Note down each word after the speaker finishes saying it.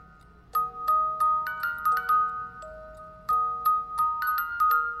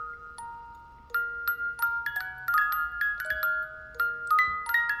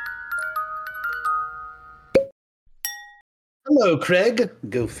Hello, Craig.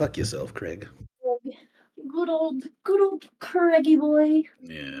 Go fuck yourself, Craig. Good old Craigie boy.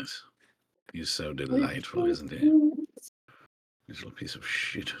 Yes. He's so delightful, isn't he? This little piece of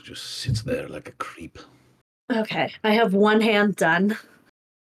shit just sits there like a creep. Okay, I have one hand done.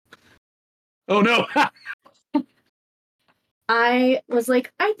 Oh no! I was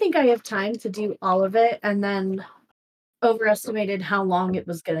like, I think I have time to do all of it, and then overestimated how long it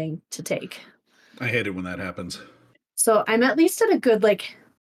was going to take. I hate it when that happens. So I'm at least at a good,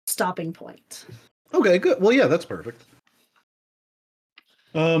 stopping point. Okay, good. Well, yeah, that's perfect.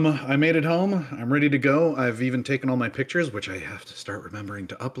 I made it home. I'm ready to go. I've even taken all my pictures, which I have to start remembering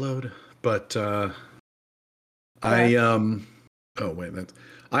to upload. But, oh wait,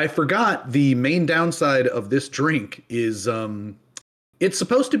 I forgot the main downside of this drink is, it's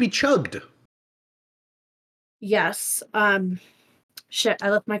supposed to be chugged. Yes. Shit,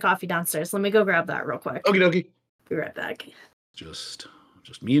 I left my coffee downstairs. Let me go grab that real quick. Okie dokie. Be right back. Just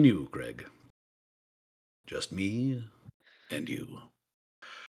me and you, Greg. Just me and you.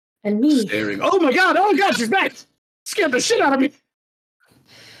 And me. Staring. Oh my god, she's back! Scared the shit out of me!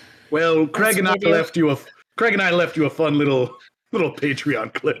 Well, Craig and I left you a fun little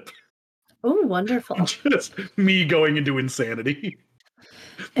Patreon clip. Oh, wonderful. Just me going into insanity.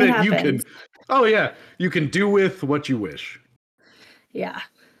 It happens. You can do with what you wish. Yeah.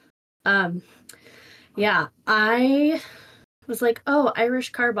 Yeah, I was like, oh,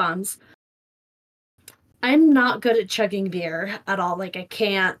 Irish car bombs. I'm not good at chugging beer at all. Like, I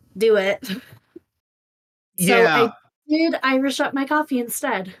can't do it. So I did Irish up my coffee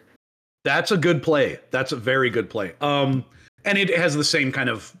instead. That's a good play. That's a very good play. And it has the same kind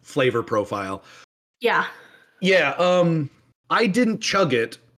of flavor profile. Yeah. Yeah, I didn't chug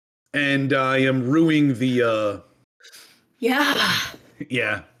it, and I am ruining the Yeah.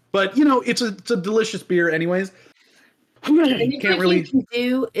 Yeah. But it's a delicious beer anyways. You can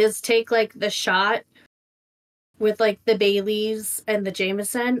do is take the shot with the Baileys and the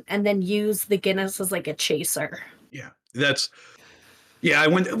Jameson, and then use the Guinness as a chaser. Yeah, I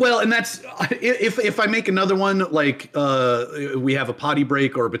went well, and that's if I make another one, we have a potty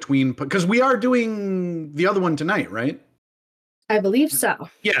break or between, because we are doing the other one tonight, right? I believe so.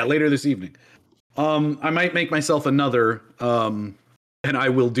 Yeah, later this evening. I might make myself another, and I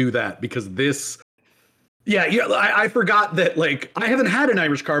will do that because this. Yeah, I forgot that, I haven't had an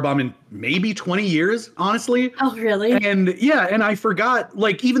Irish car bomb in maybe 20 years, honestly. Oh, really? And I forgot,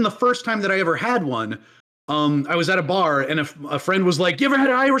 even the first time that I ever had one, I was at a bar, and a friend was like, you ever had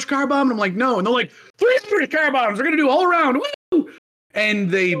an Irish car bomb? And I'm like, no. And they're like, 3 Irish car bombs, we're going to do all around, woo! And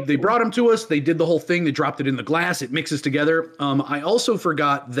they brought them to us, they did the whole thing, they dropped it in the glass, it mixes together. I also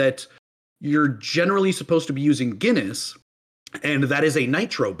forgot that you're generally supposed to be using Guinness, and that is a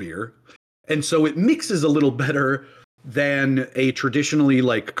nitro beer. And so it mixes a little better than a traditionally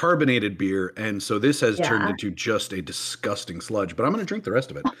carbonated beer. And so this has turned into just a disgusting sludge, but I'm going to drink the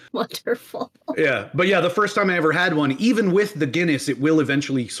rest of it. Wonderful. Yeah. But yeah, the first time I ever had one, even with the Guinness, it will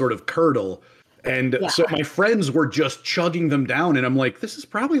eventually sort of curdle. And so my friends were just chugging them down. And I'm like, this is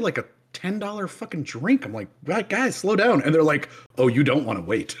probably a $10 fucking drink. I'm like, right, guys, slow down. And they're like, oh, you don't want to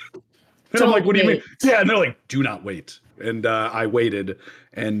wait. And I'm like, what do you mean? Yeah. And they're like, do not wait. And I waited.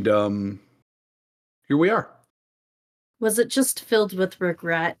 And here we are. Was it just filled with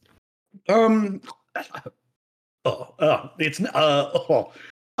regret? It's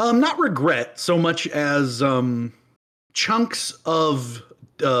not regret so much as chunks of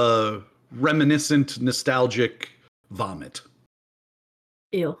reminiscent, nostalgic vomit.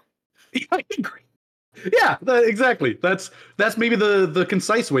 Ew. I agree. Yeah, exactly. That's maybe the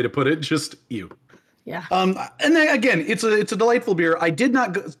concise way to put it. Just ew. Yeah. And then again, it's a delightful beer. I did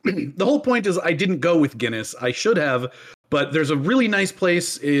not go, the whole point is I didn't go with Guinness. I should have, but there's a really nice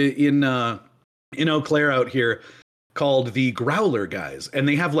place in Eau Claire out here called the Growler Guys, and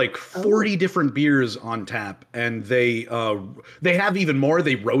they have 40 different beers on tap, and they have even more.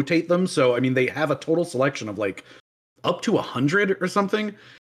 They rotate them, so I mean they have a total selection of up to 100 or something.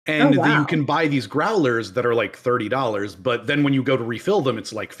 And you can buy these growlers that are $30, but then when you go to refill them,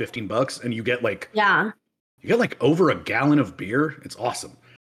 it's $15, and you get over a gallon of beer. It's awesome.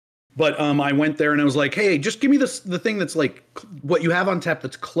 But I went there and I was like, hey, just give me the thing that's what you have on tap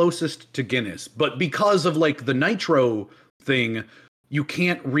that's closest to Guinness. But because of the nitro thing, you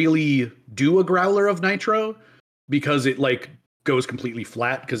can't really do a growler of nitro because it goes completely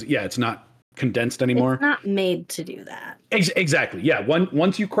flat because it's not condensed anymore. It's not made to do that. Exactly. Yeah.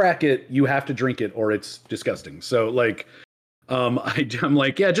 Once you crack it, you have to drink it or it's disgusting. So I'm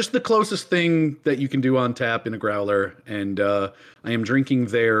like, yeah, just the closest thing that you can do on tap in a growler. And I am drinking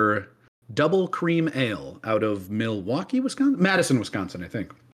their double cream ale out of Milwaukee, Wisconsin, Madison, Wisconsin, I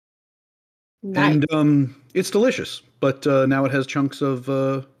think. Nice. And it's delicious, but now it has chunks of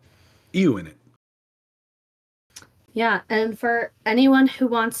ew in it. Yeah, and for anyone who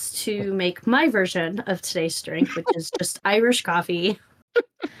wants to make my version of today's drink, which is just Irish coffee,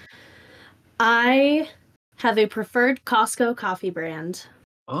 I have a preferred Costco coffee brand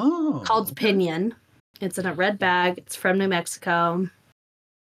called Okay. Pinion. It's in a red bag. It's from New Mexico.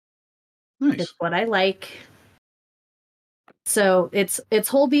 Nice. It's what I like. So it's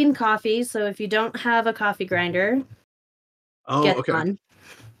whole bean coffee. So if you don't have a coffee grinder, get Okay. one.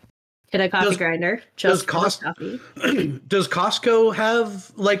 Get a coffee grinder Does just for this coffee. Does Costco have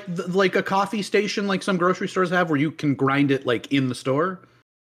like a coffee station like some grocery stores have where you can grind it like in the store?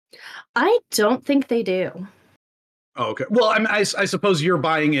 I don't think they do. Oh, okay. Well, I suppose you're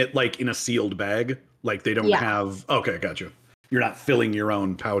buying it like in a sealed bag. Like they don't have. Okay, gotcha. You're not filling your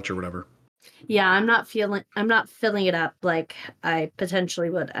own pouch or whatever. Yeah, I'm not filling it up like I potentially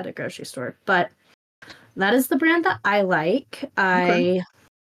would at a grocery store. But that is the brand that I like. Okay.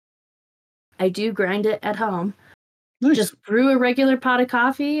 I do grind it at home. Nice. Just brew a regular pot of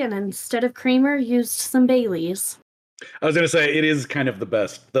coffee and instead of creamer, used some Baileys. I was gonna say it is kind of the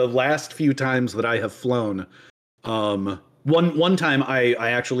best. The last few times that I have flown, one time I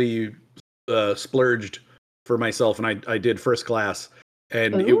actually splurged for myself and I did first class,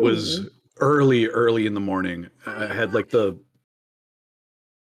 and it was early in the morning. I had like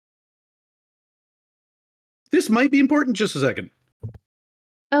this might be important. Just a second.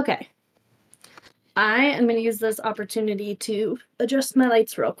 Okay. I am going to use this opportunity to adjust my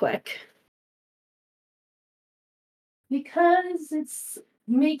lights real quick. Because it's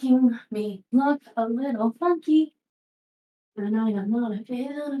making me look a little funky. And I am not a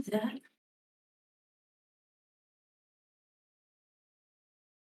fan of that.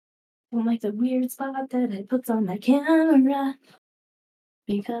 Don't like the weird spot that it puts on the camera.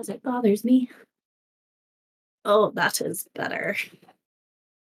 Because it bothers me. Oh, that is better.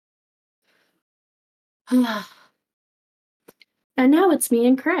 And now it's me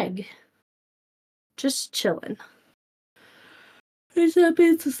and Craig. Just chilling. It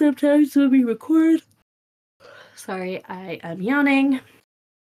happens sometimes when we record. Sorry, I am yawning.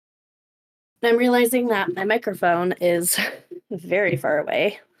 I'm realizing that my microphone is very far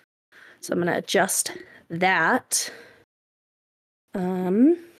away. So I'm going to adjust that.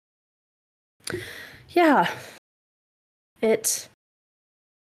 Yeah.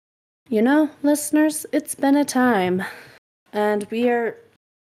 Listeners, it's been a time. And we are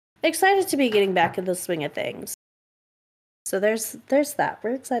excited to be getting back in the swing of things. So there's that.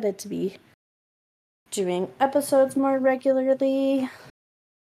 We're excited to be doing episodes more regularly.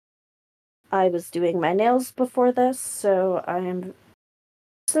 I was doing my nails before this, so I'm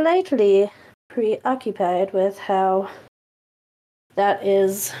slightly preoccupied with how that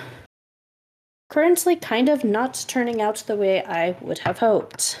is currently kind of not turning out the way I would have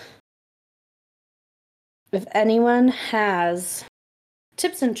hoped. If anyone has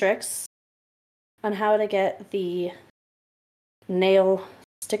tips and tricks on how to get the nail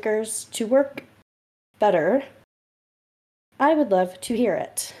stickers to work better, I would love to hear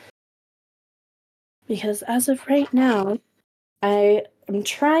it. Because as of right now, I am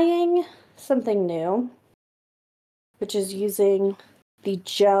trying something new, which is using the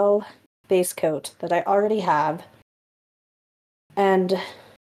gel base coat that I already have, and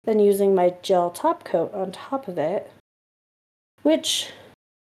then using my gel top coat on top of it, which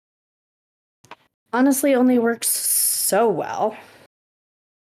honestly only works so well.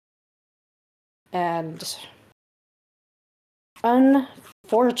 And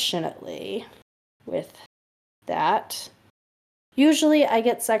unfortunately, with that, usually I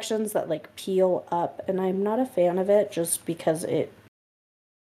get sections that like peel up, and I'm not a fan of it just because I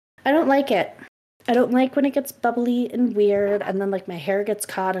don't like it. I don't like when it gets bubbly and weird, and then like my hair gets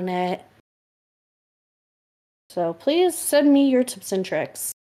caught in it. So please send me your tips and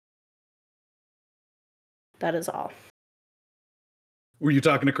tricks. That is all. Were you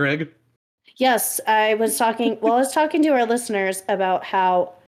talking to Craig? Yes, I was talking to our listeners about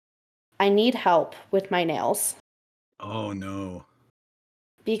how I need help with my nails. Oh no.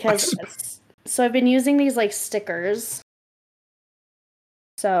 Because so I've been using these like stickers.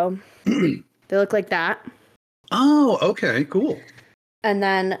 So they look like that. Oh, okay, cool. And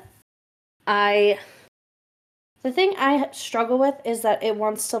then the thing I struggle with is that it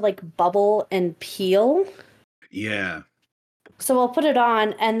wants to like bubble and peel. Yeah. So I'll put it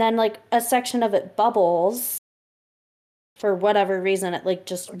on and then like a section of it bubbles. For whatever reason, it like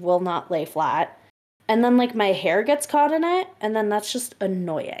just will not lay flat. And then like my hair gets caught in it, and then that's just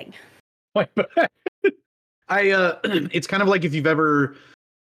annoying. It's kind of like if you've ever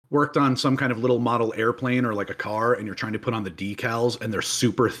worked on some kind of little model airplane or like a car and you're trying to put on the decals and they're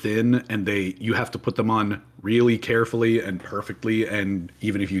super thin and you have to put them on really carefully and perfectly, and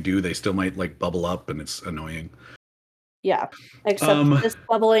even if you do they still might like bubble up and it's annoying. Yeah, except this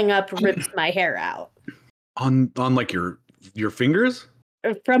bubbling up rips my hair out. On like your fingers?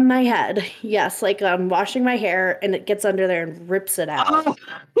 From my head, yes. Like I'm washing my hair and it gets under there and rips it out. Oh,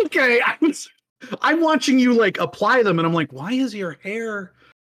 okay, I'm watching you like apply them and I'm like, why is your hair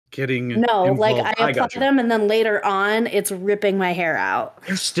getting involved? Like I apply them and then later on it's ripping my hair out.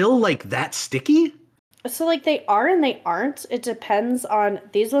 They're still like that sticky? So like they are and they aren't. It depends on,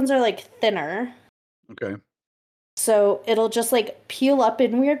 these ones are like thinner. Okay. So it'll just like peel up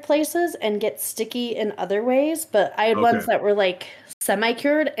in weird places and get sticky in other ways. But I had ones that were like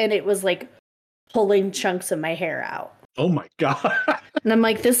semi-cured and it was like pulling chunks of my hair out. Oh my God. And I'm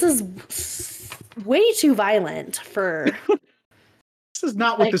like, this is way too violent for... This is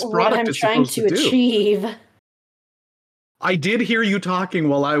not what this product is supposed to do. Achieve. I did hear you talking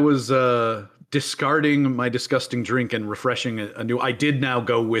while I was discarding my disgusting drink and refreshing a new. I did now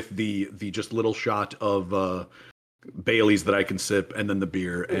go with the just little shot of Bailey's that I can sip, and then the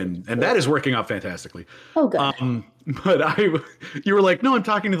beer, and that is working out fantastically. Oh, good. But you were like, no, I'm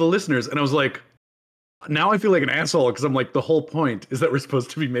talking to the listeners, and I was like, now I feel like an asshole because I'm like, the whole point is that we're supposed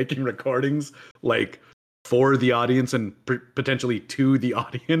to be making recordings like for the audience and potentially to the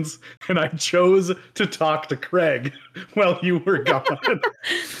audience, and I chose to talk to Craig while you were gone.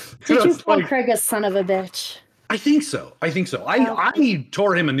 Did you call Craig a son of a bitch? I think so. I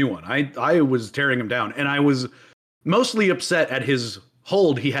tore him a new one. I was tearing him down, and I was mostly upset at his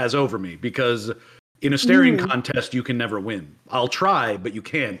hold he has over me because in a staring contest you can never win. I'll try, but you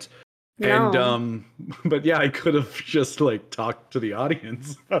can't. No. And but yeah, I could have just like talked to the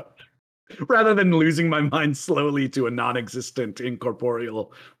audience rather than losing my mind slowly to a non-existent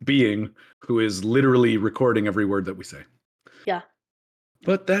incorporeal being who is literally recording every word that we say. Yeah.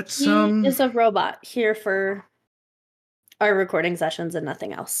 But that's he is a robot here for our recording sessions and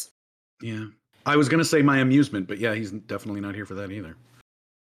nothing else. Yeah. I was going to say my amusement, but yeah, he's definitely not here for that either.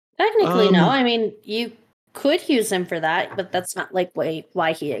 Technically, no. I mean, you could use him for that, but that's not like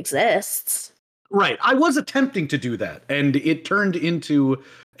why he exists. Right. I was attempting to do that, and it turned into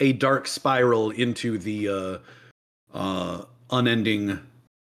a dark spiral into the unending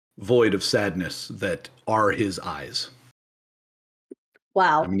void of sadness that are his eyes.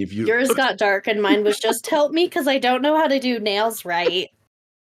 Wow. I mean, if yours got dark and mine was just help me because I don't know how to do nails right.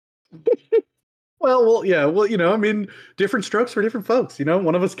 Well, yeah. Well, you know, I mean, different strokes for different folks. You know,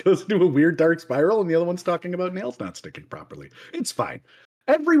 one of us goes into a weird dark spiral and the other one's talking about nails not sticking properly. It's fine.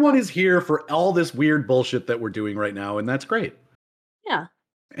 Everyone is here for all this weird bullshit that we're doing right now, and that's great. Yeah.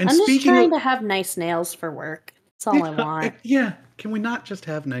 And I'm just trying to have nice nails for work. That's all I want. Yeah. Can we not just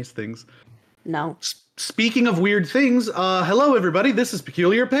have nice things? No. Speaking of weird things, hello, everybody. This is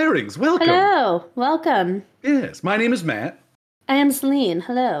Peculiar Pairings. Welcome. Hello. Welcome. Yes. My name is Matt. I am Celine.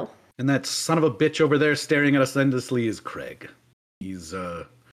 Hello. And that son of a bitch over there staring at us endlessly is Craig. He's on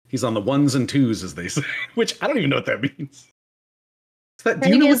the ones and twos, as they say, which I don't even know what that means. Do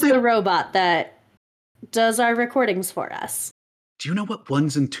you know what the robot that does our recordings for us? Do you know what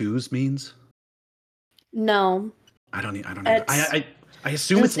ones and twos means? No. I don't know. I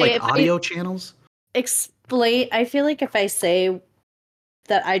assume it's like audio channels. Explain. I feel like if I say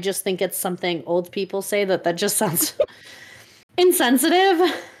that I just think it's something old people say, that just sounds insensitive.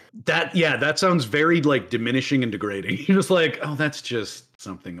 That sounds very like diminishing and degrading. You're just like, oh, that's just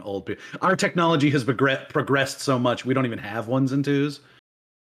something old people. Our technology has progressed so much, we don't even have ones and twos.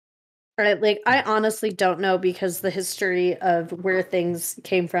 Right, like I honestly don't know because the history of where things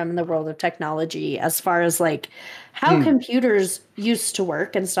came from in the world of technology, as far as like how computers used to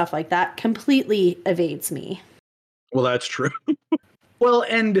work and stuff like that, completely evades me. Well, that's true. Well,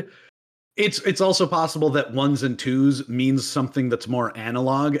 and it's also possible that ones and twos means something that's more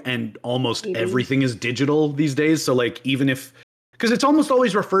analog, and almost everything is digital these days. So like even if, because it's almost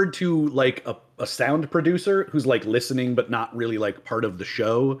always referred to like a sound producer who's like listening but not really like part of the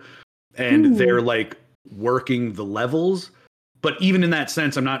show. And they're like working the levels. But even in that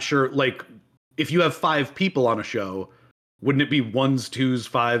sense, I'm not sure, like if you have 5 people on a show, wouldn't it be ones, twos,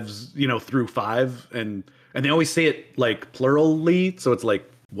 fives, you know, through 5? And they always say it like plurally, so it's like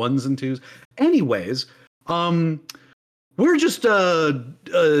ones and twos. Anyways, we're just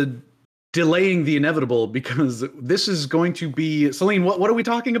delaying the inevitable because this is going to be, Celine, what are we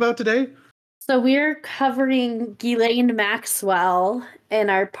talking about today? So we're covering Ghislaine Maxwell in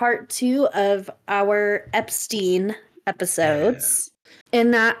our part 2 of our Epstein episodes.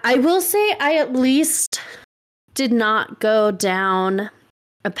 in that, I will say I at least did not go down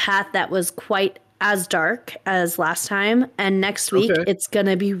a path that was quite as dark as last time. And next week, it's going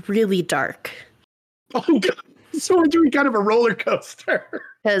to be really dark. Oh, God. So we're doing kind of a roller coaster.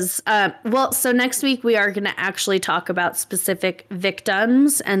 Because, so next week we are going to actually talk about specific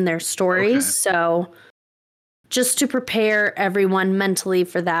victims and their stories. Okay. So just to prepare everyone mentally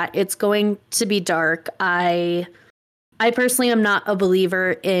for that, it's going to be dark. I personally am not a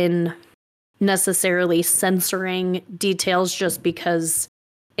believer in necessarily censoring details just because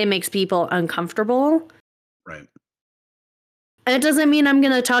it makes people uncomfortable. Right. And it doesn't mean I'm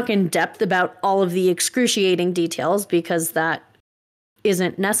going to talk in depth about all of the excruciating details because that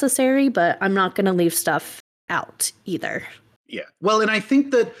isn't necessary, but I'm not going to leave stuff out either. Yeah. Well, and I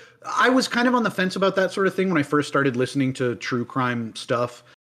think that I was kind of on the fence about that sort of thing when I first started listening to true crime stuff,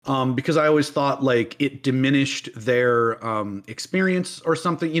 because I always thought like it diminished their experience or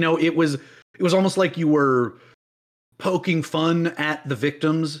something. You know, it was almost like you were poking fun at the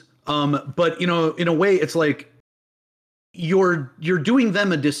victims. But, you know, in a way, it's like you're doing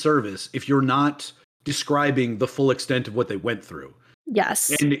them a disservice if you're not describing the full extent of what they went through.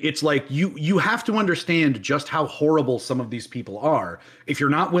 Yes. And it's like you have to understand just how horrible some of these people are. If you're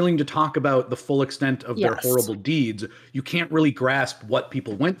not willing to talk about the full extent of their horrible deeds, you can't really grasp what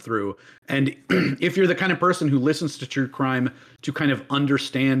people went through. And if you're the kind of person who listens to true crime to kind of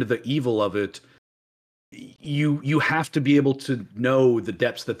understand the evil of it, you have to be able to know the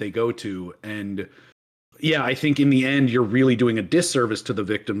depths that they go to. And yeah, I think in the end, you're really doing a disservice to the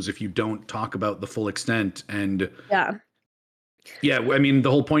victims if you don't talk about the full extent. And yeah, I mean, the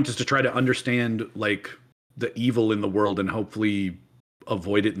whole point is to try to understand like the evil in the world and hopefully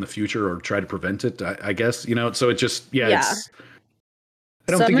avoid it in the future or try to prevent it. I guess, you know, so it just, it's,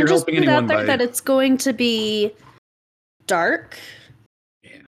 I don't think you're helping anyone by that it's going to be dark.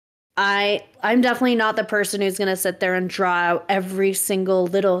 I'm definitely not the person who's going to sit there and draw out every single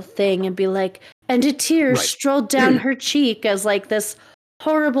little thing and be like, and a tear strolled down her cheek as like this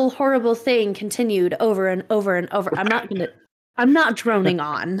horrible, horrible thing continued over and over and over. I'm not droning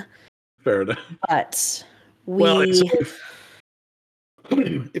on. Fair enough. But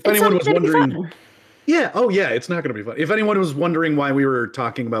if anyone was wondering, it's not going to be fun. If anyone was wondering why we were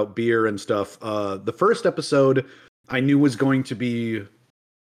talking about beer and stuff, the first episode I knew was going to be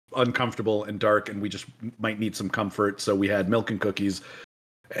uncomfortable and dark, and we just might need some comfort, so we had milk and cookies.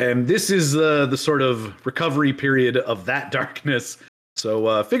 And this is the sort of recovery period of that darkness.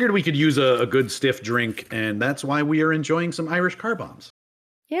 So figured we could use a good stiff drink, and that's why we are enjoying some Irish car bombs.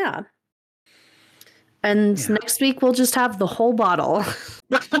 Yeah. And next week we'll just have the whole bottle.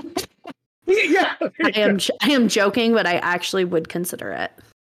 Yeah. I am joking, but I actually would consider it.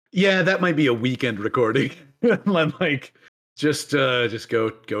 Yeah, that might be a weekend recording. Like just go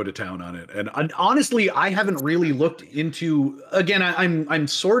to town on it. And honestly, I haven't really looked into, again, I'm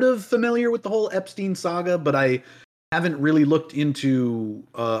sort of familiar with the whole Epstein saga, but I haven't really looked into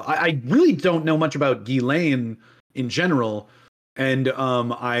I really don't know much about Ghislaine in general, and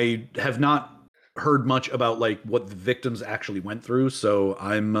I have not heard much about like what the victims actually went through, so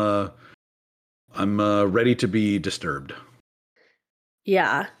I'm ready to be disturbed.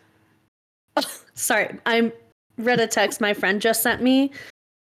 Yeah. Sorry, I read a text my friend just sent me.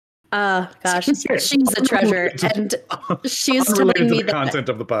 Gosh, she's a treasure, and she's telling me the content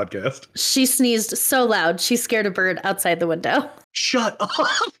of the podcast. She sneezed so loud she scared a bird outside the window. Shut up.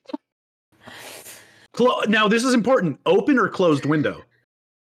 Now this is important. Open or closed window?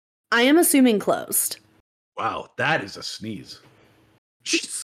 I am assuming closed. Wow, that is a sneeze.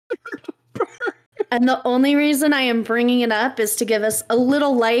 And the only reason I am bringing it up is to give us a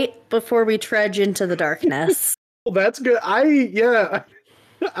little light before we trudge into the darkness. Well, that's good.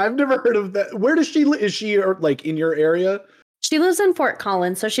 I've never heard of that. Where does she live? Is she like in your area? She lives in Fort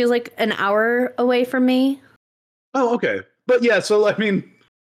Collins, so she's like an hour away from me. Oh, okay. But yeah, so I mean,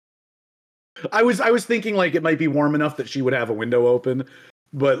 I was thinking like it might be warm enough that she would have a window open,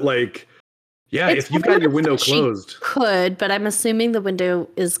 but like, yeah, if you've got your window closed, could. But I'm assuming the window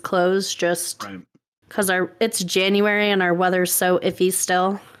is closed just because it's January and our weather's so iffy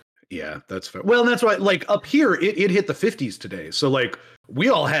still. Yeah, that's fair. Well, that's why, like, up here, it hit the 50s today. So, like, we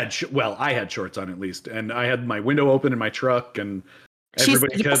all had, I had shorts on at least, and I had my window open in my truck, and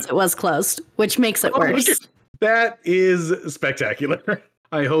everybody yes, it was closed, which makes it worse. That is spectacular.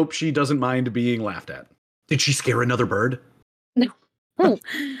 I hope she doesn't mind being laughed at. Did she scare another bird? No.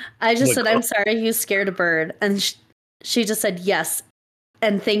 I just said, I'm sorry you scared a bird. And she just said, yes,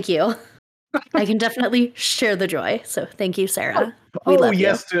 and thank you. I can definitely share the joy. So thank you, Sarah. We love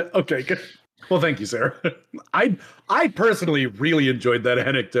yes. you. Okay, good. Well, thank you, Sarah. I personally really enjoyed that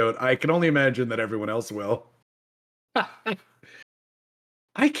anecdote. I can only imagine that everyone else will.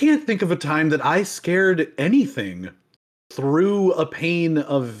 I can't think of a time that I scared anything through a pane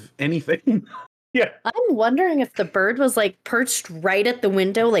of anything. Yeah. I'm wondering if the bird was like perched right at the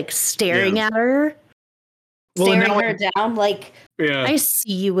window, like staring Yeah. at her, Well, and staring now her down, like, yeah. I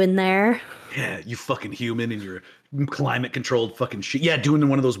see you in there. Yeah, you fucking human and your climate controlled fucking shit. Yeah, doing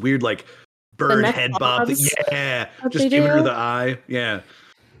one of those weird like bird neck head bob. bobs Yeah, that just they giving her do. the eye. Yeah,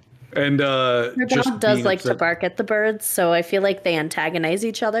 and Her just dog does being like to upset. bark at the birds, so I feel like they antagonize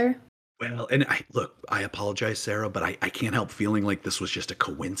each other. Well, and I apologize, Sarah, but I can't help feeling like this was just a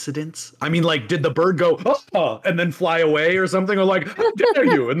coincidence. I mean, like, did the bird go oh, and then fly away or something, or like, how dare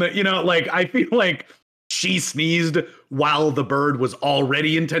you? And the, like, I feel like she sneezed while the bird was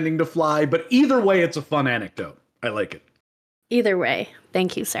already intending to fly. But either way, it's a fun anecdote. I like it. Either way,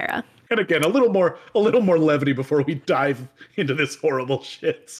 thank you, Sarah. And again, a little more levity before we dive into this horrible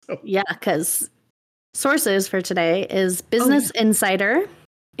shit. So. Yeah, because sources for today is Business Insider,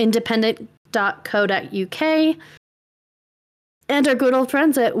 independent.co.uk, and our good old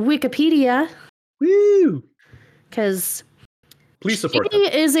friends at Wikipedia. Woo! Because please support she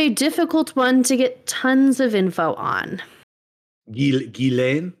them. is a difficult one to get tons of info on.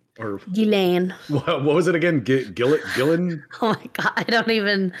 Ghislaine? Or Ghislaine. What was it again? Gillen? Oh my god, I don't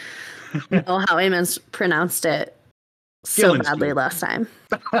even know how I mispronounced it so badly last time.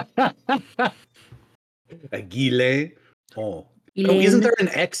 Ghislaine. Oh, Elaine. Isn't there an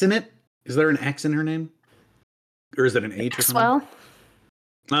X in it? Is there an X in her name? Or is it an H or something?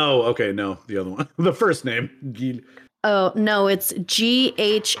 Oh, okay. No, the other one. The first name. Oh, no, it's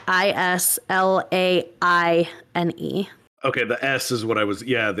Ghislaine. Okay, the S is what I was.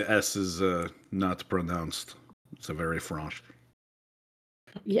 Yeah, the S is not pronounced. It's a very French.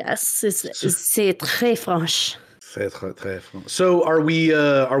 Yes, c'est très French. So are we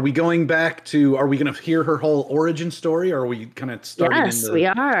going back to, are we going to hear her whole origin story, or are we kind of starting Yes, we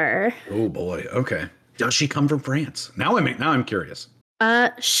are. Oh boy. Okay. Does she come from France? Now I'm curious.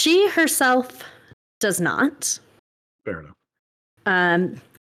 She herself does not. Fair enough.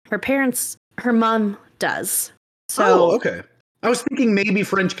 Her mom does. So okay. I was thinking maybe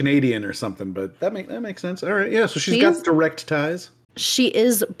French Canadian or something, but that makes sense. All right. Yeah, so she's got direct ties. She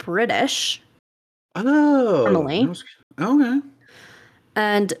is British. Oh. Emily. Okay.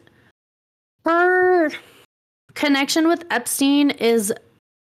 And her connection with Epstein is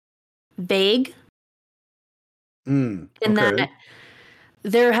vague. In that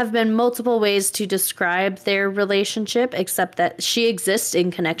there have been multiple ways to describe their relationship, except that she exists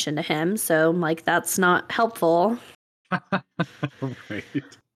in connection to him. So, like, that's not helpful. Right.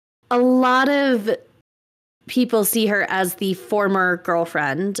 A lot of people see her as the former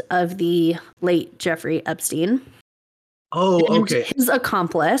girlfriend of the late Jeffrey Epstein. Oh, okay. His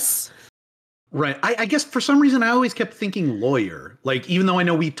accomplice. Right. I guess for some reason I always kept thinking lawyer. Like, even though I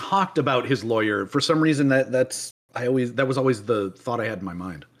know we talked about his lawyer, for some reason that was always the thought I had in my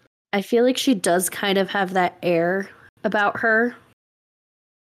mind. I feel like she does kind of have that air about her.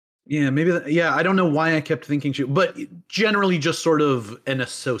 Yeah, maybe I don't know why I kept thinking but generally just sort of an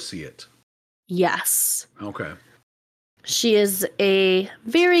associate. Yes. Okay. She is a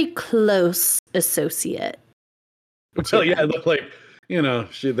very close associate. Well, yeah, it looked like,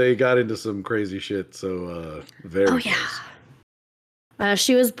 they got into some crazy shit, so very close. Yeah.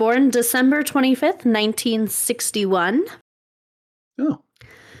 She was born December 25th, 1961. Oh.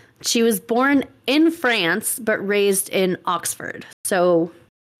 She was born in France, but raised in Oxford. So.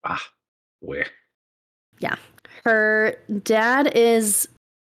 Where? Yeah. Her dad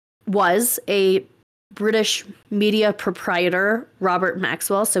was a British media proprietor, Robert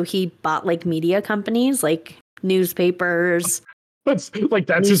Maxwell. So he bought like media companies, like newspapers. That's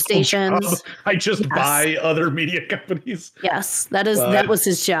his stations. Job. I just buy other media companies. Yes, that was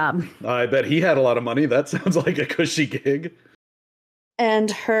his job. I bet he had a lot of money. That sounds like a cushy gig.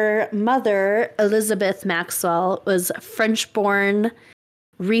 And her mother, Elizabeth Maxwell, was a French-born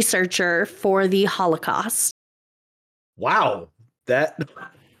researcher for the Holocaust. Wow, that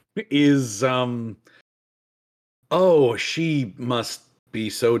is she must be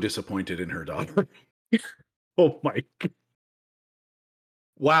so disappointed in her daughter. Oh my God.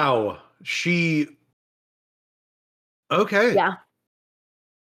 Wow. Okay. Yeah.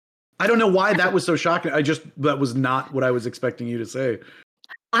 I don't know why that was so shocking. That was not what I was expecting you to say.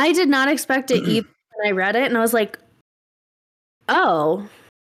 I did not expect it either when I read it, and I was like, oh.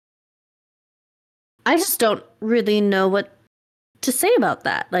 I just don't really know what to say about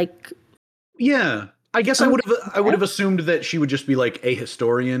that. Like, yeah. I guess I would have assumed that she would just be like a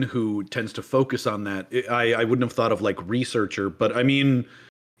historian who tends to focus on that. I wouldn't have thought of like researcher, but I mean,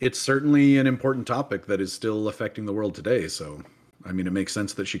 it's certainly an important topic that is still affecting the world today. So, I mean, it makes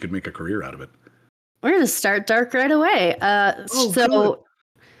sense that she could make a career out of it. We're gonna start dark right away. Good.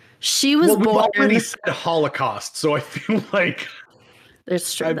 She was born. We've already said Holocaust, so I feel like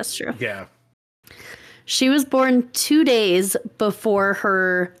that's true. That's true. Yeah. She was born 2 days before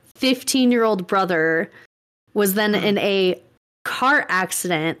her 15-year-old brother was then in a car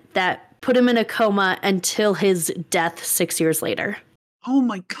accident that put him in a coma until his death 6 years later. Oh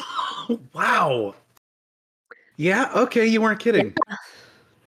my God. Wow. Yeah, okay, you weren't kidding. Yeah.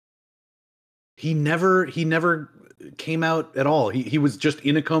 He never came out at all. He was just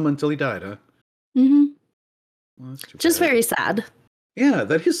in a coma until he died, huh? Mm-hmm. Well, that's too just bad. Very sad. Yeah,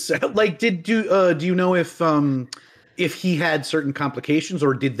 that is sad. Like, do you know if he had certain complications,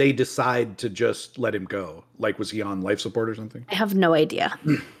 or did they decide to just let him go? Like, was he on life support or something? I have no idea.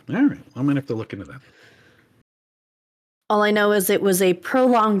 All right, I'm gonna have to look into that. All I know is it was a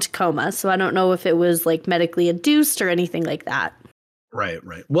prolonged coma, so I don't know if it was like medically induced or anything like that. Right.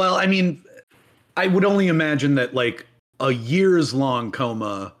 Well, I mean, I would only imagine that like a years-long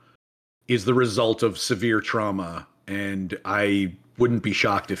coma is the result of severe trauma, and I wouldn't be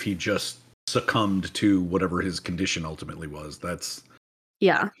shocked if he just succumbed to whatever his condition ultimately was.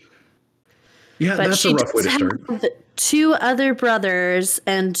 Yeah, but that's a rough way to start. 2 other brothers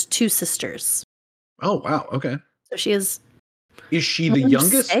and 2 sisters. Oh wow, okay. So she is she the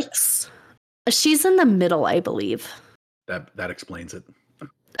youngest? 6. She's in the middle, I believe. That explains it.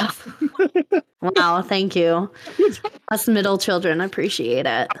 Wow, thank you. Us middle children appreciate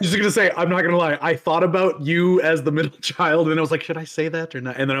it. I was just gonna say, I'm not gonna lie, I thought about you as the middle child, and I was like, should I say that or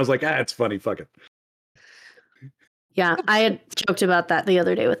not? And then I was like, it's funny, fuck it. Yeah, I had joked about that the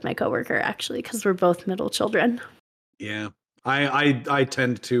other day with my coworker, actually, because we're both middle children. Yeah, I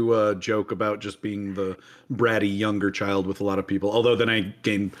tend to joke about just being the bratty younger child with a lot of people, although then I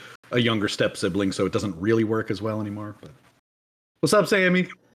gain a younger step sibling, so it doesn't really work as well anymore. But what's up, Sammy?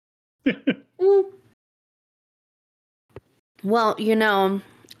 Well,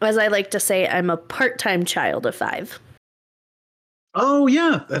 as I like to say, I'm a part-time child of 5. Oh,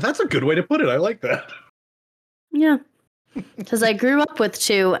 yeah. That's a good way to put it. I like that. Yeah. Because I grew up with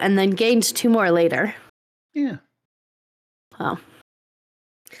 2 and then gained 2 more later. Yeah. Wow.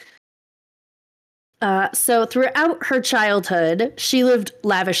 So throughout her childhood, she lived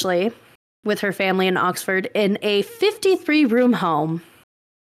lavishly with her family in Oxford in a 53-room home.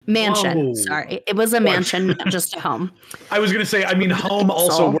 Mansion. Whoa. Sorry. It was a mansion, not just a home. I was going to say, I mean, home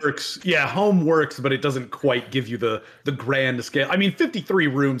also works. Yeah, home works, but it doesn't quite give you the grand scale. I mean, 53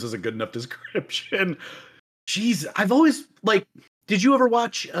 rooms is a good enough description. Jeez, I've always, like, did you ever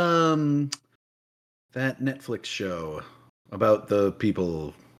watch that Netflix show about the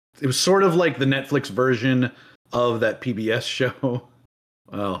people? It was sort of like the Netflix version of that PBS show.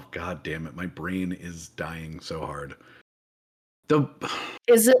 Oh, God damn it. My brain is dying so hard.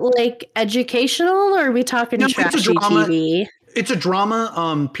 Is it like educational, or are we talking trashy TV? It's a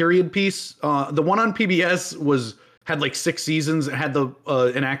drama period piece. The one on PBS had like 6 seasons. It had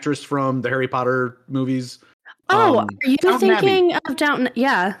an actress from the Harry Potter movies. Oh, are you thinking of Downton?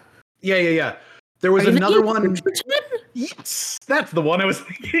 Yeah. Yeah. There was another one. Bridgerton? Yes, that's the one I was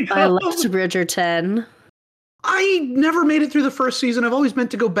thinking of. I loved Bridgerton. I never made it through the first season. I've always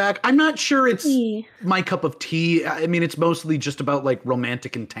meant to go back. I'm not sure it's my cup of tea. I mean, it's mostly just about like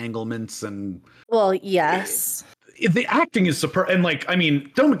romantic entanglements and. Well, yes. The acting is superb, and like, I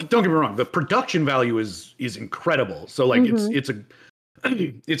mean, don't get me wrong. The production value is incredible. So like, it's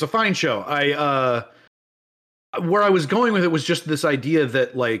a fine show. Where I was going with it was just this idea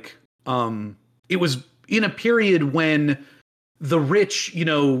that like, it was in a period when the rich,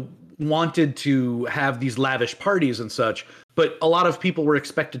 wanted to have these lavish parties and such, but a lot of people were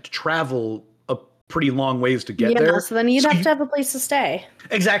expected to travel a pretty long ways to get there. So then you'd have to have a place to stay.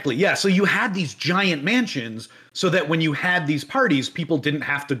 Exactly. Yeah. So you had these giant mansions so that when you had these parties, people didn't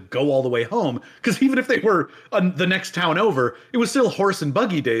have to go all the way home. Because even if they were the next town over, it was still horse and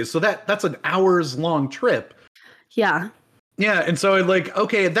buggy days. So that's an hours long trip. Yeah. Yeah. And so like,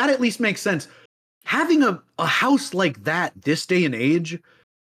 okay, that at least makes sense. Having a house like that this day and age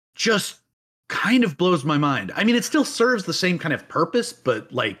just kind of blows my mind. I mean, it still serves the same kind of purpose,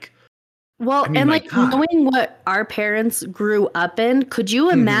 but like, well, I mean, and like knowing what our parents grew up in, could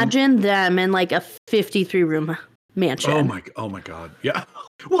you imagine them in like a 53-room mansion? Oh my God. Yeah.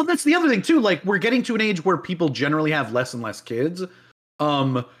 Well, that's the other thing too. Like, we're getting to an age where people generally have less and less kids.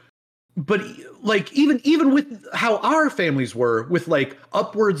 but like even with how our families were, with like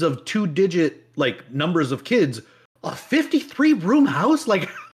upwards of 2-digit like numbers of kids, a 53 room house, like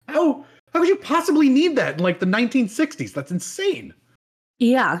how could you possibly need that in like the 1960s? That's insane.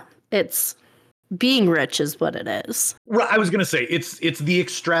 Yeah, it's being rich is what it is. Right, I was gonna say it's the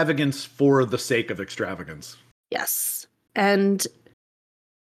extravagance for the sake of extravagance. Yes. And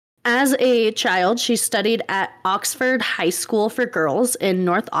as a child, she studied at Oxford High School for Girls in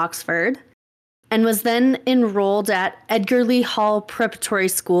North Oxford and was then enrolled at Edgarly Hall Preparatory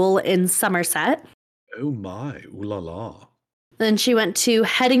School in Somerset. Oh my, ooh la la. Then she went to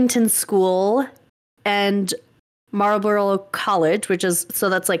Headington School and Marlborough College, which is, so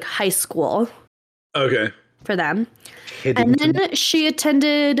that's like high school Okay. for them. Headington. And then she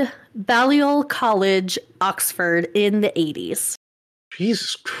attended Balliol College, Oxford in the 80s.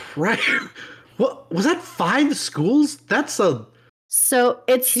 Jesus Christ. What was that, 5 schools? That's a So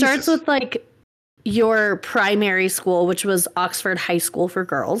it starts Jesus. with like your primary school, which was Oxford High School for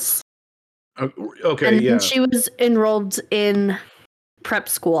Girls. Okay, And yeah. then she was enrolled in prep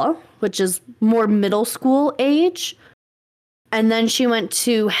school, which is more middle school age. And then she went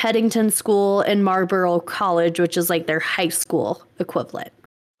to Headington School and Marlborough College, which is like their high school equivalent.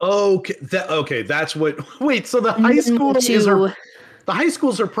 Okay, that's what. Wait, so the And high then school moved is to, her. The high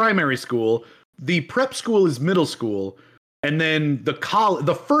school's her primary school. The prep school is middle school, and then the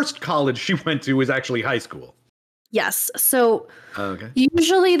first college she went to is actually high school. yes. So Okay.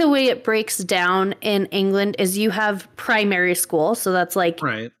 usually the way it breaks down in England is you have primary school. So that's like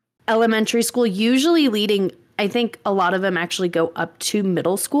Right. elementary school, usually leading, I think a lot of them actually go up to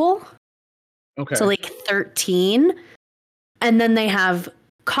middle school. Okay. So like 13. And then they have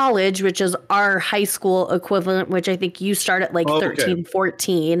college, which is our high school equivalent, which I think you start at like 13,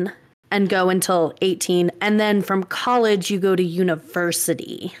 14 and go until 18. And then from college, you go to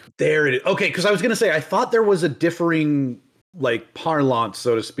university. There it is. Okay, because I was gonna say I thought there was a differing like parlance,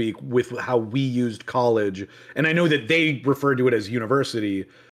 so to speak, with how we used college, and I know that they refer to it as university.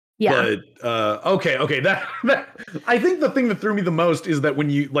 Yeah. But okay, that I think the thing that threw me the most is that when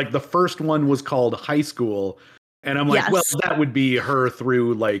you like the first one was called high school, and I'm like, well, Yes. that would be her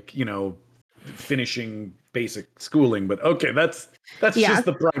through like finishing basic schooling. But okay, that's Yeah. just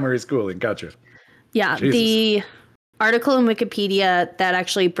the primary schooling. Gotcha. Yeah. Jesus. The article in Wikipedia that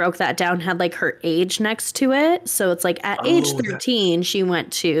actually broke that down had like her age next to it. So it's like at age 13, she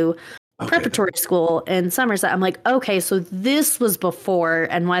went to preparatory school in Somerset. I'm like, okay, so this was before,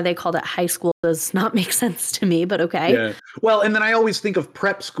 and why they called it high school does not make sense to me, but okay. Yeah. Well, and then I always think of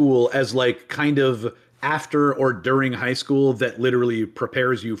prep school as like kind of after or during high school that literally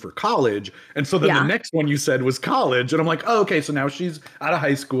prepares you for college. And so then the next one you said was college. And I'm like, oh, okay, so now she's out of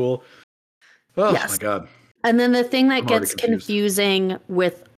high school. Oh my God. And then the thing that I'm gets confusing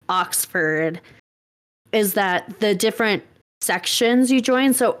with Oxford is that the different sections you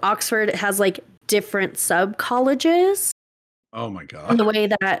join. So Oxford has like different sub colleges. Oh my God. And the way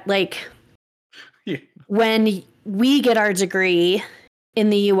that like when we get our degree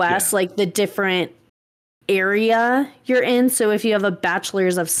in the US, like the different area you're in. So if you have a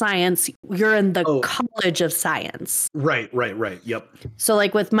bachelor's of science, you're in the College of Science. Right. Yep. So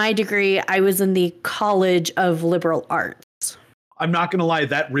like with my degree, I was in the College of Liberal Arts. I'm not going to lie,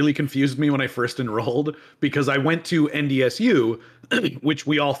 that really confused me when I first enrolled, because I went to NDSU, which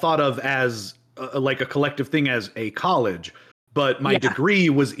we all thought of as like a collective thing as a college. But my degree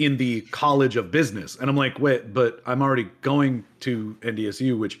was in the College of Business. And I'm like, wait, but I'm already going to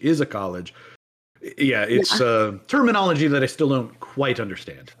NDSU, which is a college. Yeah, it's terminology that I still don't quite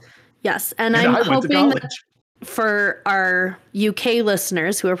understand. Yes, and I'm hoping that for our UK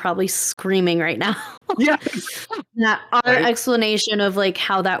listeners who are probably screaming right now, that our explanation of like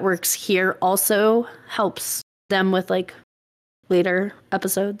how that works here also helps them with like later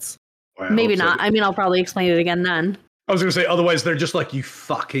episodes. Maybe not. I mean, I'll probably explain it again then. I was going to say, otherwise they're just like, you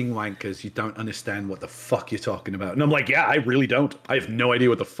fucking wankers, you don't understand what the fuck you're talking about. And I'm like, yeah, I really don't. I have no idea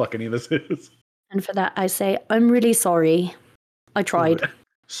what the fuck any of this is. And for that, I say, I'm really sorry. I tried.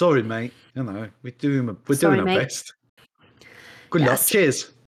 Sorry, mate. You know, we're doing our best. Good luck.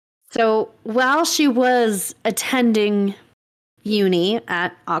 Cheers. So while she was attending uni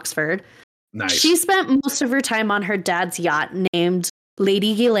at Oxford, she spent most of her time on her dad's yacht named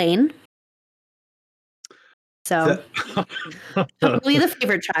Lady Ghislaine. So probably the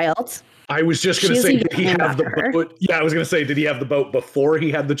favorite child. I was just going to say, did he have the boat? Yeah, I was going to say, did he have the boat before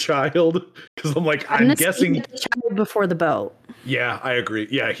he had the child? Because I'm like, I'm guessing the child before the boat. Yeah, I agree.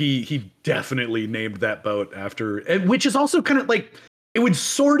 Yeah, he definitely named that boat after, which is also kind of like, it would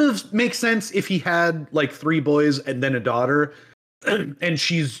sort of make sense if he had like 3 boys and then a daughter. and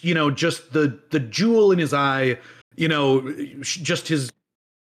she's, you know, just the jewel in his eye, you know, just his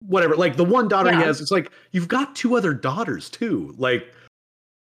whatever. Like the one daughter he Yeah. has, it's like you've got two other daughters too. Like,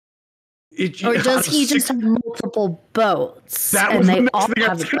 Or does he six, just have multiple boats that and was the they next all thing I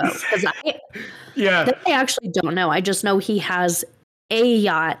have was a gonna boat? say. Because Yeah, I actually don't know. I just know he has a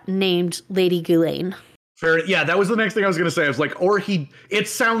yacht named Lady Ghislaine. fair. Yeah, that was the next thing I was gonna say. I was like, or he. It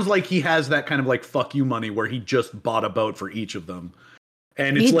sounds like he has that kind of like fuck you money where he just bought a boat for each of them,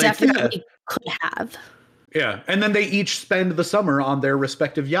 and it's He like, definitely could have. yeah, and then they each spend the summer on their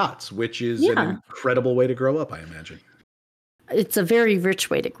respective yachts, which is an Yeah. incredible way to grow up, I imagine. It's a very rich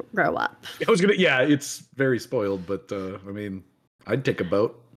way to grow up. Yeah, it's very spoiled, but I mean, I'd take a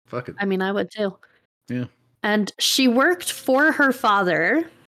boat. Fuck it. I mean, I would too. Yeah. And she worked for her father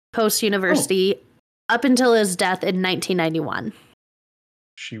post university up until his death in 1991.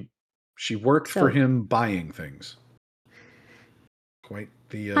 She worked for him buying things. Quite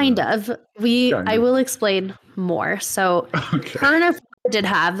the kind of. I will explain more. So okay. her and her father did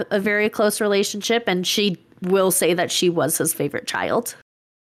have a very close relationship, and she will say that she was his favorite child.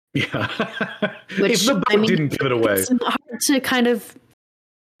 Yeah. Which, if the boat didn't give it away. It's hard to kind of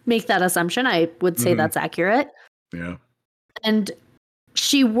make that assumption. I would say that's accurate. Yeah. And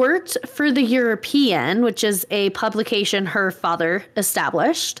she worked for the European, which is a publication her father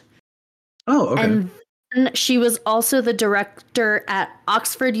established. Oh, okay. And then she was also the director at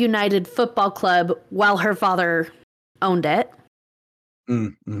Oxford United Football Club while her father owned it.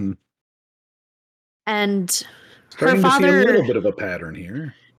 Mm-hmm. And starting her father, to see a little bit of a pattern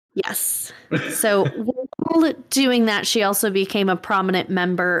here. Yes. So while doing that, she also became a prominent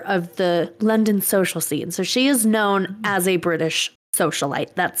member of the London social scene. So she is known as a British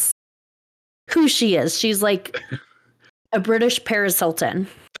socialite. That's who she is. She's like a British Paris Hilton.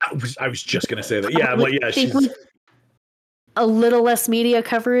 I was just gonna say that. Yeah, but yeah, she's a little less media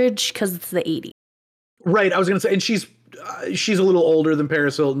coverage because it's the 80s. Right. I was gonna say, and she's a little older than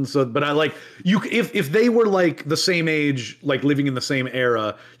Paris Hilton. So, but I like you. If they were like the same age, like living in the same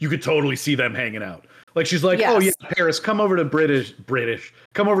era, you could totally see them hanging out. Like she's like, yes. Oh yeah, Paris, come over to British,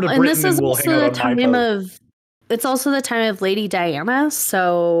 come over to Britain, this is and we'll hang out on my boat. It's also the time of Lady Diana,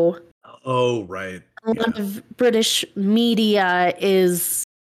 so. Oh right. A lot of British media is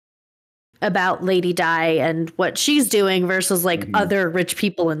about Lady Di and what she's doing versus like other rich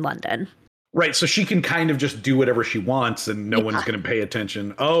people in London. Right, so she can kind of just do whatever she wants and no one's going to pay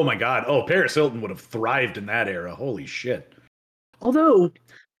attention. Oh my God. Oh, Paris Hilton would have thrived in that era. Holy shit. Although,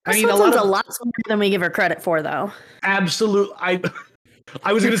 I mean, a lot smarter than we give her credit for, though. Absolutely.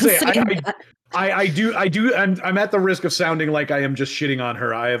 I was going to say, I do, and I'm at the risk of sounding like I am just shitting on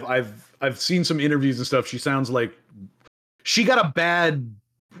her. I've seen some interviews and stuff. She sounds like she got a bad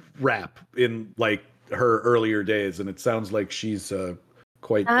rap in like her earlier days, and it sounds like she's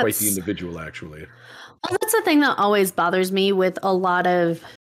quite the individual, actually. Well, that's the thing that always bothers me with a lot of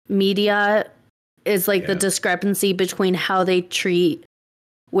media is like the discrepancy between how they treat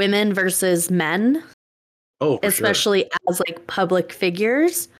women versus men. Oh, especially as like public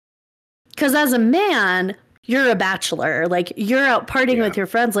figures. Because as a man, you're a bachelor. Like you're out partying with your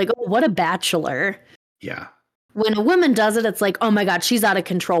friends. Like, oh, what a bachelor. Yeah. When a woman does it, it's like, oh my God, she's out of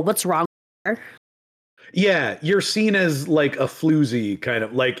control. What's wrong with her? Yeah, you're seen as like a floozy kind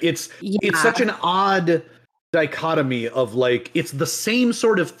of like it's such an odd dichotomy of like it's the same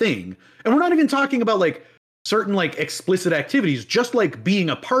sort of thing. And we're not even talking about like certain like explicit activities, just like being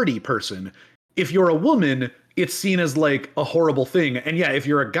a party person. If you're a woman, it's seen as like a horrible thing. And yeah, if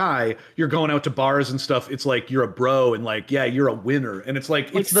you're a guy, you're going out to bars and stuff, it's like you're a bro and like, yeah, you're a winner. And it's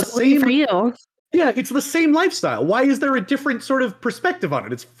like it's the same for you. Yeah, it's the same lifestyle. Why is there a different sort of perspective on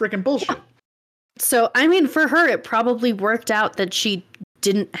it? It's freaking bullshit. So, I mean, for her, it probably worked out that she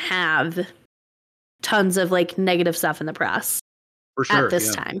didn't have tons of like negative stuff in the press. For sure. At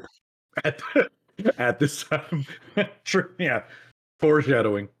this time. At this time. Sure. Yeah.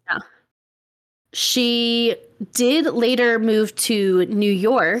 Foreshadowing. Yeah. She did later move to New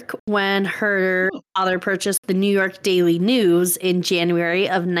York when her father purchased the New York Daily News in January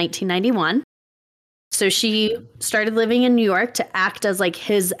of 1991. So she started living in New York to act as like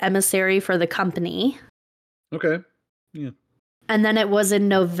his emissary for the company. Okay. Yeah. And then it was in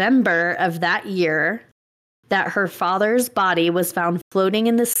November of that year that her father's body was found floating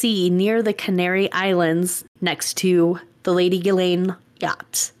in the sea near the Canary Islands next to the Lady Ghislaine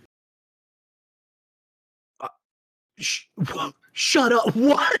yacht. Shut up.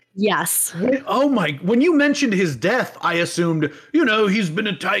 What? Yes. Oh my. When you mentioned his death, I assumed, he's been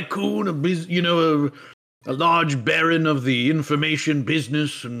a tycoon, a large baron of the information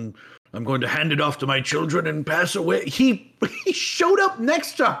business and I'm going to hand it off to my children and pass away. He showed up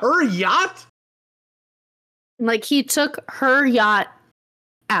next to her yacht? Like, he took her yacht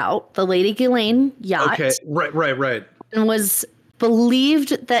out, the Lady Ghislaine yacht. Okay, right. And was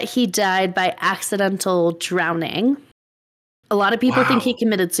believed that he died by accidental drowning. A lot of people think he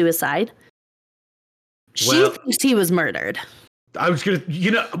committed suicide. She thinks he was murdered. I was gonna,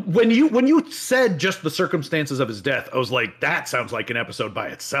 when you said just the circumstances of his death, I was like, that sounds like an episode by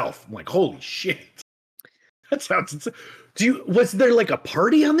itself. I'm like, holy shit, that sounds. Was there like a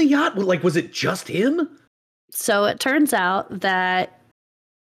party on the yacht? Like, was it just him? So it turns out that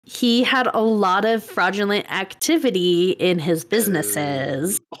he had a lot of fraudulent activity in his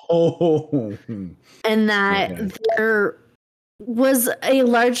businesses. And that there was a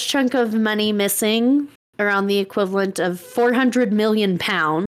large chunk of money missing, around the equivalent of 400 million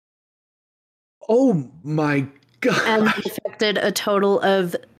pounds. Oh my God. And affected a total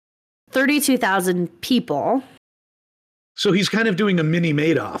of 32,000 people. So he's kind of doing a mini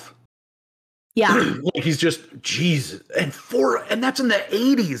Madoff. Yeah. Like he's just, Jesus. And that's in the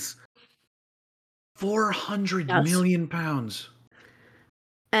 80s. 400 million pounds.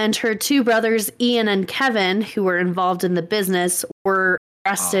 And her two brothers, Ian and Kevin, who were involved in the business, were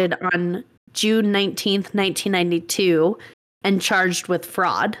arrested on June 19th, 1992, and charged with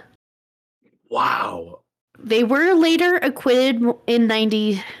fraud. Wow. They were later acquitted in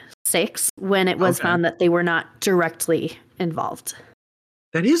 96 when it was found that they were not directly involved.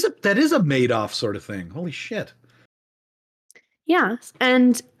 That is a Madoff sort of thing. Holy shit. Yeah.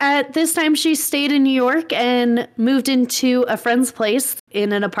 And at this time, she stayed in New York and moved into a friend's place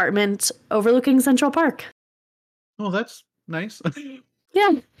in an apartment overlooking Central Park. Oh, that's nice.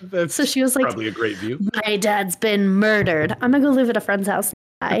 Yeah. That's so she was like, probably a great view. My dad's been murdered. I'm going to go live at a friend's house.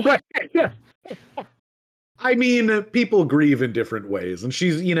 Right. Yeah. I mean, people grieve in different ways. And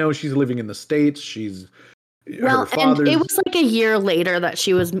she's living in the States. Her father's... and it was like a year later that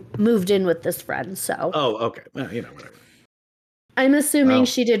she was moved in with this friend. So. Oh, okay. Well, whatever. I'm assuming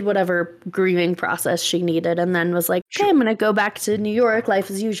she did whatever grieving process she needed and then was like, okay, I'm going to go back to New York, life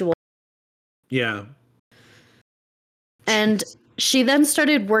as usual. Yeah. And she then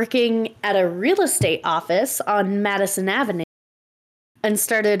started working at a real estate office on Madison Avenue and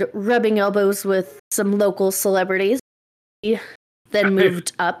started rubbing elbows with some local celebrities. She then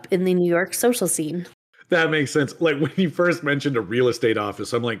moved up in the New York social scene. That makes sense. Like when you first mentioned a real estate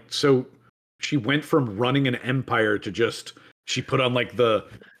office, I'm like, so she went from running an empire to just... She put on like the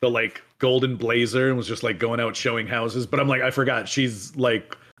like golden blazer and was just like going out showing houses. But I'm like, I forgot she's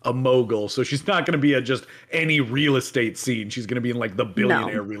like a mogul. So she's not going to be at just any real estate scene. She's going to be in like the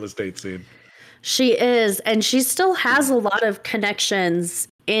billionaire real estate scene. She is. And she still has a lot of connections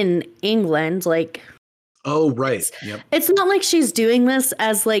in England. Like, oh, right. Yep. It's not like she's doing this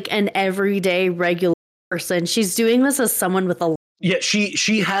as like an everyday regular person. She's doing this as someone with a... Yeah,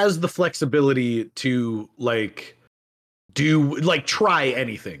 she has the flexibility to like... try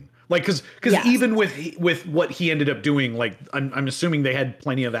anything, like because even with what he ended up doing, like I'm assuming they had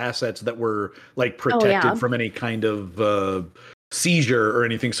plenty of assets that were like protected from any kind of seizure or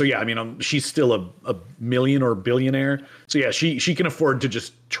anything. So yeah, I mean, she's still a million or billionaire. So yeah, she can afford to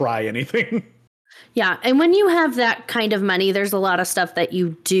just try anything. Yeah, and when you have that kind of money, there's a lot of stuff that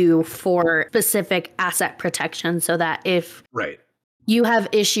you do for specific asset protection, so that if you have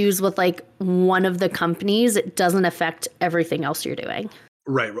issues with like one of the companies, it doesn't affect everything else you're doing.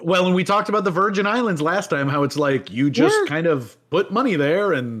 Right. Well, and we talked about the Virgin Islands last time, how it's like you just kind of put money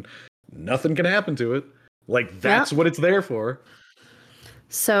there and nothing can happen to it. Like that's what it's there for.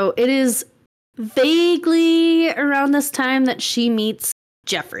 So it is vaguely around this time that she meets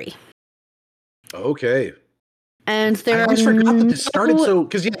Jeffrey. Okay. And I always forgot that this started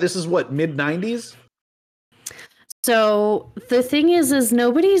because this is what, mid-90s? So the thing is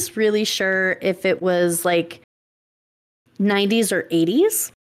nobody's really sure if it was like 90s or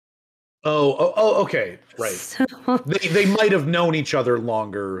 80s. Oh, okay. Right. So, they might have known each other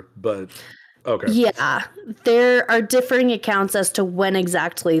longer, but okay. Yeah. There are differing accounts as to when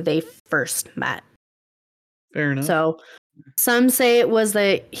exactly they first met. Fair enough. So some say it was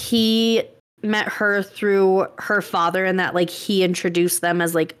that he met her through her father and that like he introduced them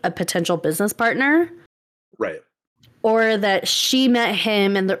as like a potential business partner. Right. Or that she met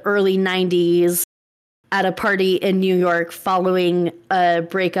him in the early 90s at a party in New York following a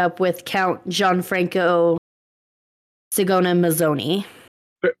breakup with Count Gianfranco Sigona Mazzoni.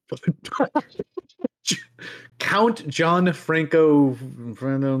 Count Gianfranco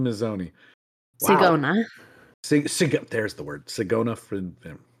Mazzoni. Wow. Sigona. There's the word.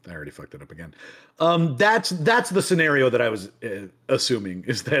 Sigona. I already fucked it up again. That's the scenario that I was assuming,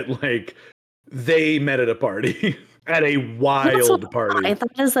 is that like they met at a party at a wild party. I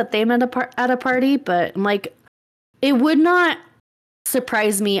thought is that they met at a party, but like it would not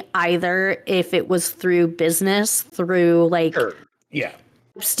surprise me either if it was through business, through like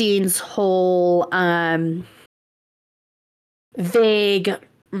Epstein's whole vague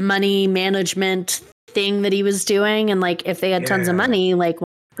money management thing that he was doing, and like if they had tons of money, like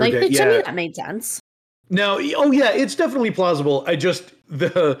to me that made sense. No, it's definitely plausible. I just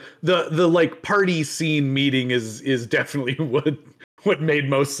the like party scene meeting is definitely what made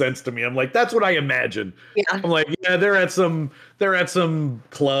most sense to me. I'm like, that's what I imagine. Yeah. I'm like, yeah, they're at some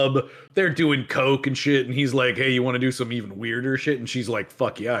club, they're doing coke and shit, and he's like, hey, you want to do some even weirder shit? And she's like,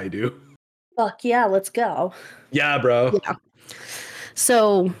 fuck yeah, I do. Fuck yeah, let's go. Yeah, bro. Yeah.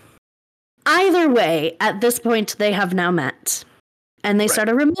 So either way, at this point, they have now met. And they start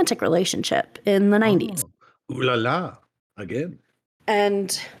a romantic relationship in the 90s. Oh, ooh la la. Again.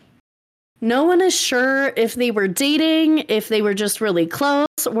 And no one is sure if they were dating, if they were just really close,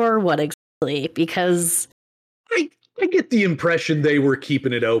 or what exactly, because I get the impression they were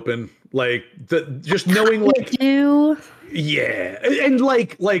keeping it open. Like just knowing like do. Yeah. And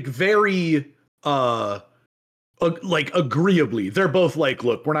like very like agreeably, they're both like,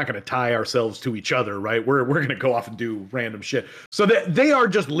 look, we're not going to tie ourselves to each other, right? We're going to go off and do random shit. So that they are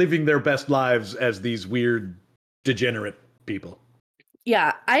just living their best lives as these weird, degenerate people.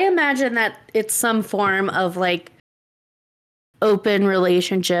 Yeah, I imagine that it's some form of like open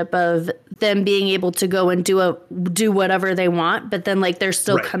relationship of them being able to go and do whatever they want, but then like they're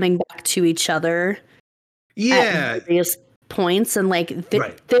still coming back to each other. Yeah, at various points, and like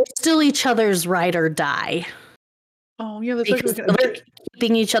they're still each other's ride or die. Oh yeah, that's because like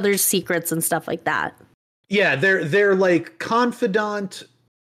keeping each other's secrets and stuff like that. Yeah, they're like confidant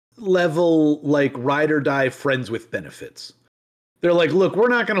level, like ride or die friends with benefits. They're like, look, we're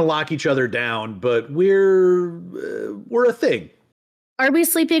not going to lock each other down, but we're a thing. Are we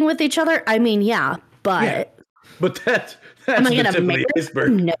sleeping with each other? I mean, yeah, but that's am I gonna marry? The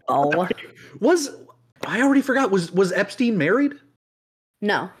iceberg. No. I already forgot. Was Epstein married?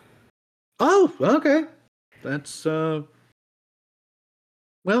 No. Oh, okay. That's well,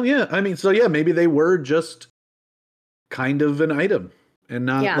 yeah. I mean, so yeah, maybe they were just kind of an item and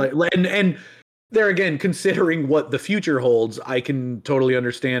not like and there again, considering what the future holds, I can totally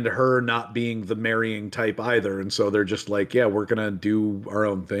understand her not being the marrying type either. And so they're just like, yeah, we're going to do our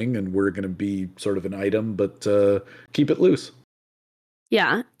own thing and we're going to be sort of an item, but keep it loose.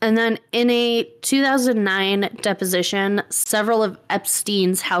 Yeah. And then in a 2009 deposition, several of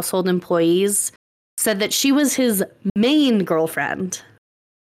Epstein's household employees said that she was his main girlfriend.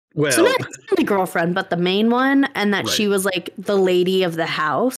 Well, so not the girlfriend, but the main one, and that she was like the lady of the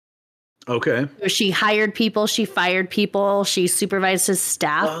house. Okay. So she hired people, she fired people, she supervised his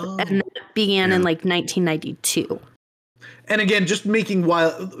staff, and that began in like 1992. And again, just making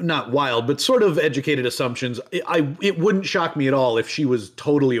not wild, but sort of educated assumptions. It wouldn't shock me at all if she was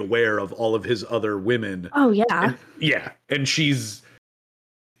totally aware of all of his other women. Oh yeah. And she's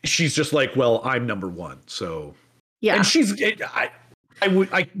just like, well, I'm number one, so yeah. And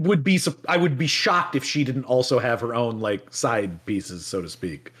I would be shocked if she didn't also have her own like side pieces, so to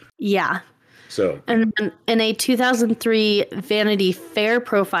speak. Yeah. So, and then in a 2003 Vanity Fair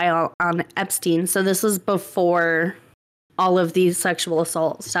profile on Epstein, so this was before all of these sexual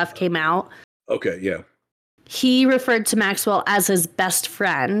assault stuff came out. Okay, yeah. He referred to Maxwell as his best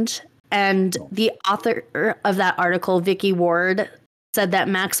friend, and the author of that article, Vicky Ward, said that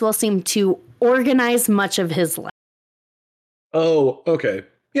Maxwell seemed to organize much of his life. Oh, okay.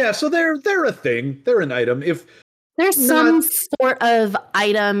 Yeah, so they're a thing. They're an item. If there's some sort of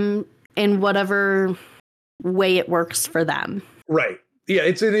item in whatever way it works for them. Right. Yeah,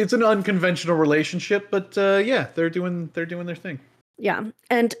 it's an unconventional relationship, but yeah, they're doing their thing. Yeah.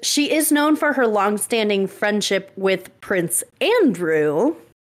 And she is known for her longstanding friendship with Prince Andrew.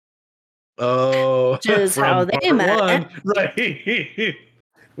 Oh, which is how they met. Right.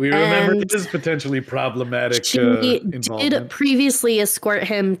 We remember his potentially problematic involvement. She did previously escort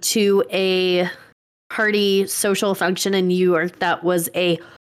him to a party social function in New York that was a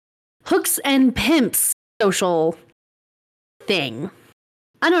hooks and pimps social thing.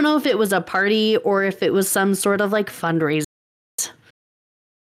 I don't know if it was a party or if it was some sort of like fundraiser.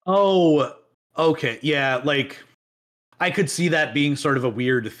 Oh, okay. Yeah, like I could see that being sort of a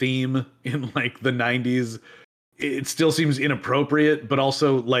weird theme in like the 90s. It still seems inappropriate, but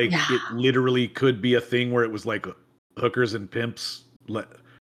also like it literally could be a thing where it was like hookers and pimps.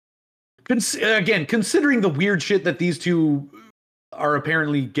 Again, considering the weird shit that these two are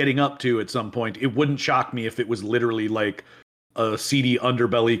apparently getting up to at some point. It wouldn't shock me if it was literally like a seedy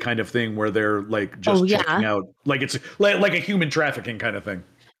underbelly kind of thing where they're like just checking out, like it's like a human trafficking kind of thing.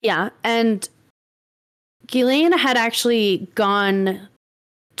 Yeah, and Ghislaine had actually gone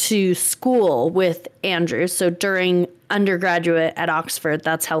to school with Andrew. So during undergraduate at Oxford,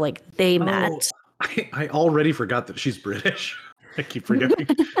 that's how like they met. I already forgot that she's British. I keep forgetting.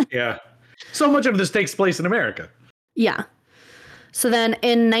 Yeah. So much of this takes place in America. Yeah. So then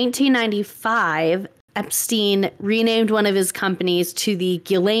in 1995, Epstein renamed one of his companies to the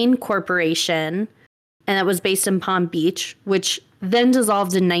Ghislaine Corporation, and that was based in Palm Beach, which then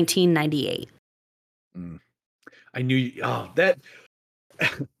dissolved in 1998. I knew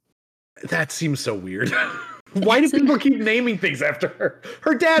that seems so weird. Why do people keep naming things after her?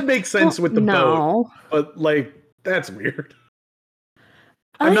 Her dad makes sense with the boat, but like that's weird.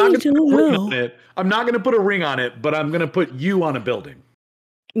 I'm not going to put a ring on it. I'm not going to put a ring on it, but I'm going to put you on a building.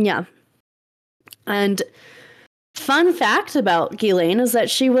 Yeah. And fun fact about Ghislaine is that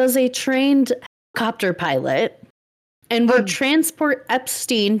she was a trained helicopter pilot and would transport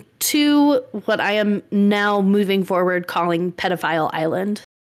Epstein to what I am now moving forward calling Pedophile Island.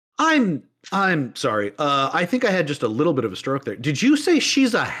 I'm sorry. I think I had just a little bit of a stroke there. Did you say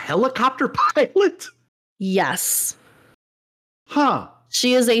she's a helicopter pilot? Yes. Huh.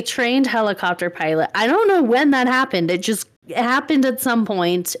 She is a trained helicopter pilot. I don't know when that happened. It happened at some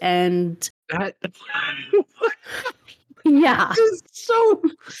point, and yeah. So,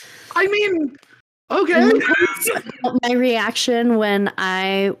 I mean, okay. My reaction when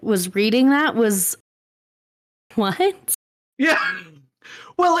I was reading that was, what? Yeah.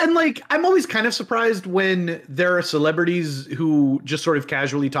 Well, and like, I'm always kind of surprised when there are celebrities who just sort of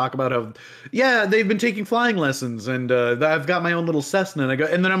casually talk about how, yeah, they've been taking flying lessons and I've got my own little Cessna.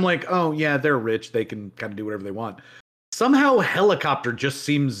 And then I'm like, oh, yeah, they're rich. They can kind of do whatever they want. Somehow helicopter just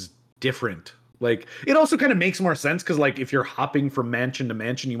seems different. Like, it also kind of makes more sense because, like, if you're hopping from mansion to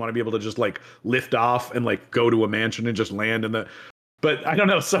mansion, you want to be able to just, like, lift off and, like, go to a mansion and just land in the... But I don't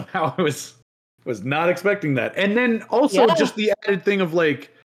know, somehow I was not expecting that. And then also just the added thing of,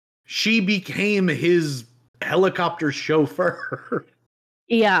 like, she became his helicopter chauffeur.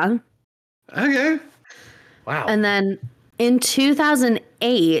 Yeah. Okay. Wow. And then in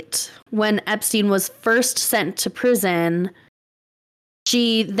 2008, when Epstein was first sent to prison,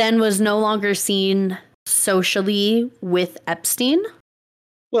 she then was no longer seen socially with Epstein.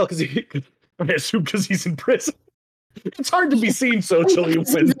 Well, because he's in prison. It's hard to be seen socially when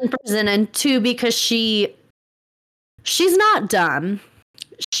he's in prison, and two, because she's not dumb.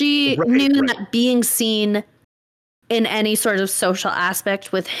 She knew that being seen in any sort of social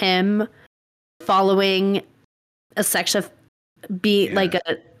aspect with him following a sexual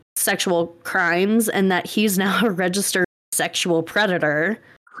crimes, and that he's now a registered sexual predator.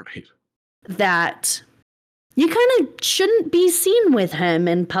 Right. That you kind of shouldn't be seen with him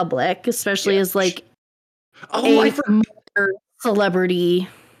in public, especially as like a more celebrity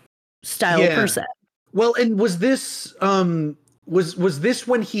style person. Well, and was this was this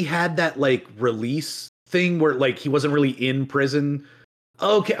when he had that like release thing where like he wasn't really in prison?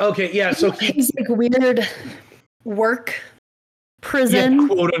 Okay, yeah. So he's like weird work prison,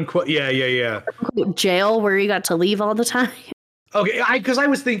 quote unquote, yeah. Jail where he got to leave all the time. Okay, because I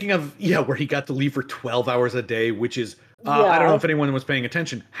was thinking of where he got to leave for 12 hours a day, which is I don't know if anyone was paying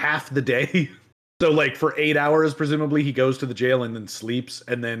attention, half the day. So like for 8 hours, presumably he goes to the jail and then sleeps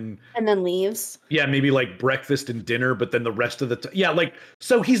and then leaves. Yeah, maybe like breakfast and dinner, but then the rest of the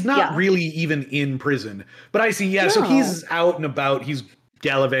so he's not really even in prison. But I see, so he's out and about, he's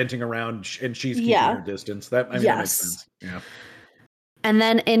gallivanting around, and she's keeping her distance. That makes sense. Yeah. And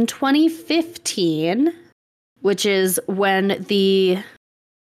then in 2015, which is when the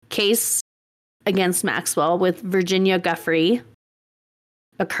case against Maxwell with Virginia Giuffre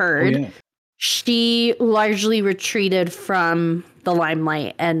occurred, she largely retreated from the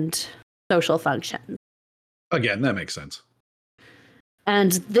limelight and social function. Again, that makes sense.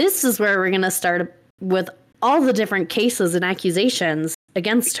 And this is where we're going to start with all the different cases and accusations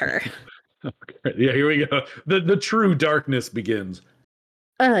against her. Okay. Yeah, here we go. The true darkness begins.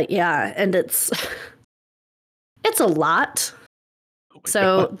 And it's a lot.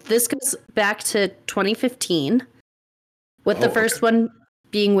 God. This goes back to 2015, with the first one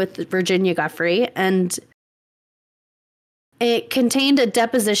being with Virginia Giuffre, and it contained a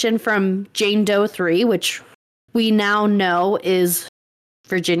deposition from Jane Doe 3, which we now know is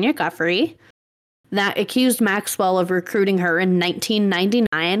Virginia Giuffre, that accused Maxwell of recruiting her in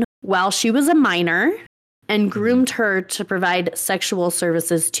 1999 while she was a minor and groomed her to provide sexual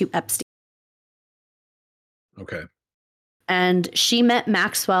services to Epstein. Okay. And she met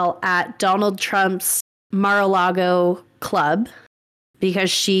Maxwell at Donald Trump's Mar-a-Lago club because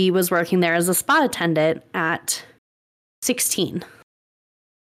she was working there as a spa attendant at 16.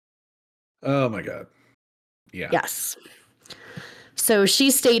 Oh my God. Yeah. Yes. So she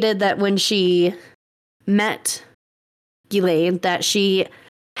stated that when she met Ghislaine, that she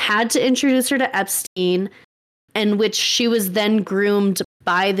had to introduce her to Epstein, in which she was then groomed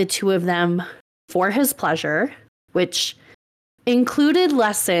by the two of them for his pleasure, which included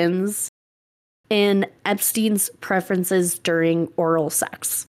lessons in Epstein's preferences during oral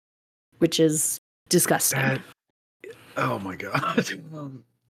sex, which is disgusting. Oh my God.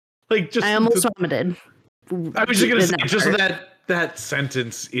 Like, just I almost vomited. I was just gonna say, just that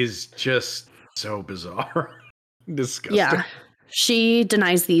sentence is just so bizarre. Disgusting. Yeah. She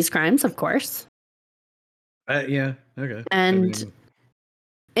denies these crimes, of course. Yeah, okay. And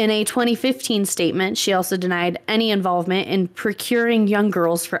in a 2015 statement, she also denied any involvement in procuring young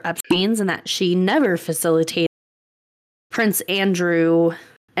girls for Epstein's and that she never facilitated Prince Andrew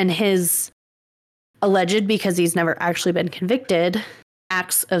and his alleged, because he's never actually been convicted,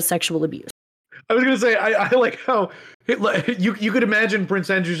 acts of sexual abuse. I was gonna say, I like how you could imagine Prince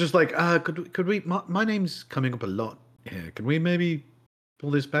Andrew's just like, could we? My name's coming up a lot here. Can we maybe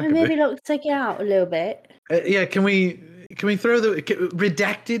pull this back? Maybe take it out a little bit. Yeah, can we throw the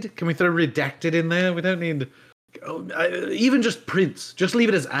redacted? Can we throw redacted in there? We don't need even just Prince. Just leave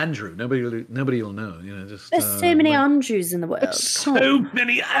it as Andrew. Nobody will know. You know, just there's so many Andrews in the world. So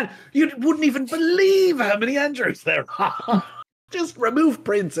many. You wouldn't even believe how many Andrews there are. Just remove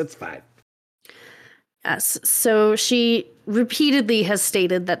Prince. It's fine. Yes. So she repeatedly has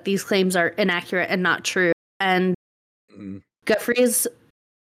stated that these claims are inaccurate and not true. And Guthries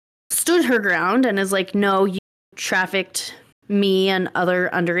stood her ground and is like, no, you trafficked me and other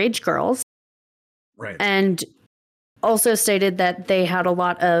underage girls. Right. And also stated that they had a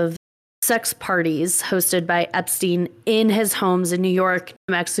lot of sex parties hosted by Epstein in his homes in New York,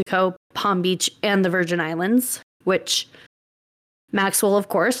 New Mexico, Palm Beach, and the Virgin Islands, which Maxwell, of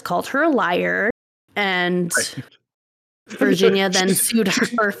course, called her a liar. And Virginia then sued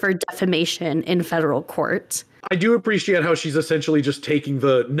her for defamation in federal court. I do appreciate how she's essentially just taking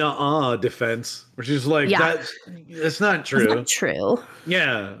the nah defense, where she's like, that's not true. That's not true.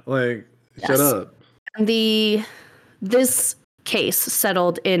 Yeah, like, shut up. And this case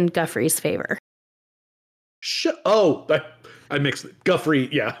settled in Guthries' favor. I mixed it. Guthrie,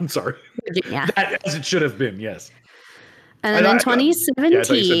 yeah, I'm sorry. Virginia. That, as it should have been, yes. And then in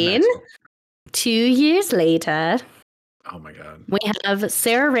 2017, 2 years later, oh my God, we have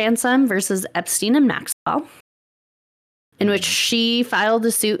Sarah Ransom versus Epstein and Maxwell, in which she filed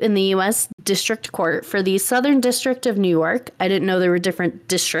a suit in the U.S. District Court for the Southern District of New York. I didn't know there were different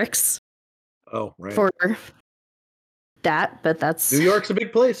districts. Oh, right. For that, but that's... New York's a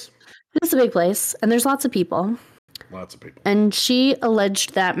big place. It's a big place, and there's lots of people. Lots of people. And she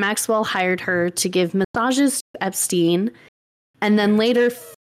alleged that Maxwell hired her to give massages to Epstein, and then later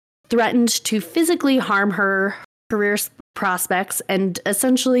threatened to physically harm her career prospects and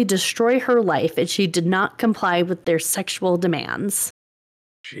essentially destroy her life if she did not comply with their sexual demands.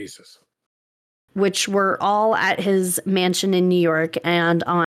 Jesus. Which were all at his mansion in New York and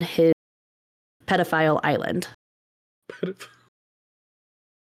on his pedophile island.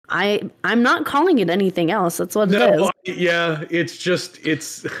 I'm not calling it anything else. That's what it is. Yeah,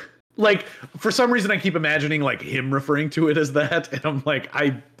 it's like, for some reason I keep imagining like him referring to it as that, and I'm like,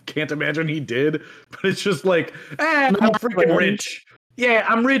 I can't imagine he did, but it's just like, I'm freaking rich. Yeah,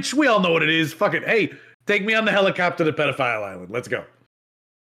 I'm rich. We all know what it is. Fuck it. Hey, take me on the helicopter to pedophile island. Let's go.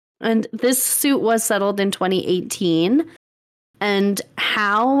 And this suit was settled in 2018. And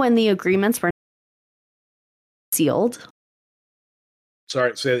how and the agreements were sealed.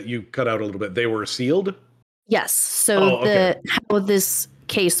 Sorry, say that you cut out a little bit. They were sealed? Yes. So how this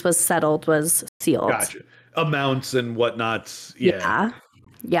case was settled was sealed. Gotcha. Amounts and whatnots. Yeah.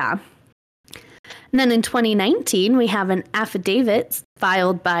 Yeah. And then in 2019, we have an affidavit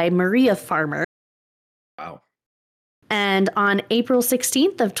filed by Maria Farmer. Wow. And on April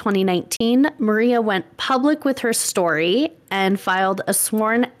 16th of 2019, Maria went public with her story and filed a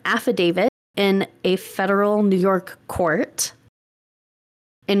sworn affidavit in a federal New York court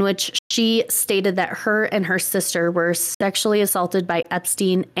in which she stated that her and her sister were sexually assaulted by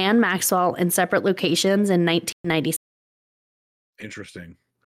Epstein and Maxwell in separate locations in 1996. Interesting.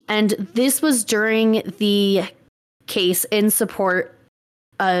 And this was during the case in support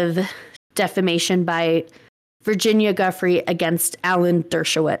of defamation by Virginia Guthrie against Alan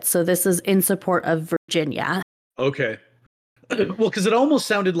Dershowitz. So this is in support of Virginia. Okay. Well, because it almost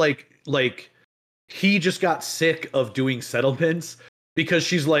sounded like he just got sick of doing settlements because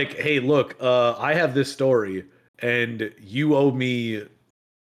she's like, hey, look, I have this story and you owe me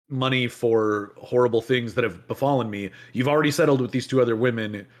money for horrible things that have befallen me. You've already settled with these two other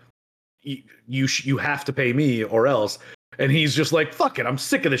women. You have to pay me or else. And he's just like, fuck it, I'm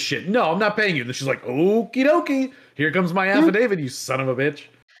sick of this shit. No, I'm not paying you. And she's like, okie dokie. Here comes my affidavit, you son of a bitch.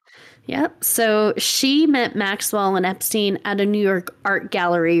 Yep. So she met Maxwell and Epstein at a New York art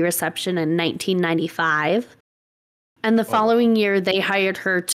gallery reception in 1995. And the following year, they hired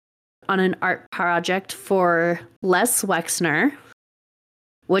her on an art project for Les Wexner,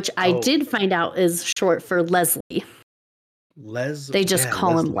 which I did find out is short for Leslie. They just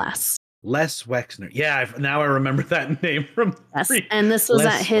call him Les. Les Wexner. Yeah, now I remember that name from. Yes, and this was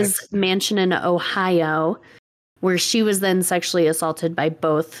at his mansion in Ohio, where she was then sexually assaulted by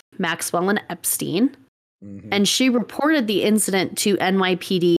both Maxwell and Epstein. Mm-hmm. And she reported the incident to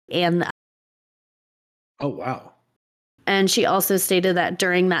NYPD and oh, wow. And she also stated that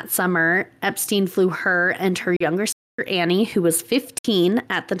during that summer, Epstein flew her and her younger sister, Annie, who was 15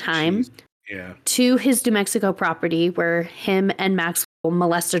 at the time, to his New Mexico property where him and Maxwell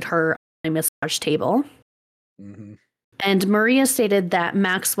molested her on a massage table. Mm-hmm. And Maria stated that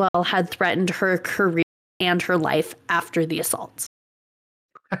Maxwell had threatened her career and her life after the assault.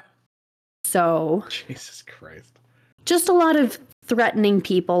 So, Jesus Christ. Just a lot of threatening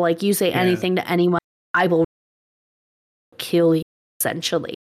people, like you say anything to anyone, I will kill you,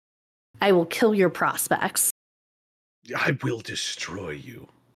 essentially. I will kill your prospects. I will destroy you.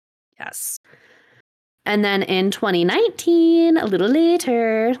 Yes. And then in 2019, a little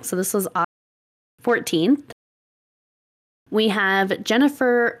later, so this was August 14th, we have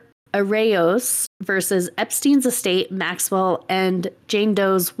Jennifer Arrayos versus Epstein's estate, Maxwell, and Jane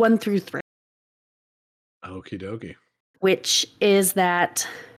Doe's 1 through 3. Okie dokie. Which is that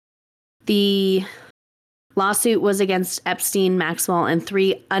the lawsuit was against Epstein, Maxwell, and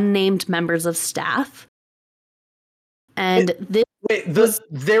 3 unnamed members of staff. And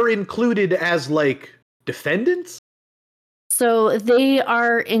they're included as like defendants? So they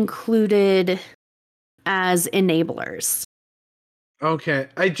are included as enablers. Okay.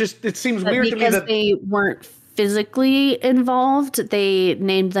 It seems weird to me that they weren't physically involved. They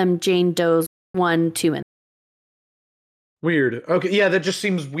named them Jane Doe's 1, 2, and weird. Okay, yeah, that just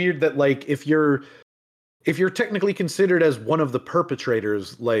seems weird that like if you're technically considered as one of the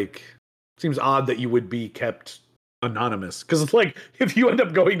perpetrators, like seems odd that you would be kept anonymous, because it's like if you end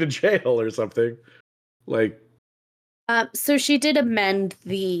up going to jail or something, like. So she did amend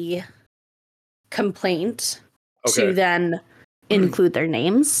the complaint to then include their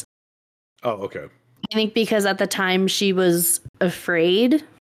names. Oh, okay. I think because at the time she was afraid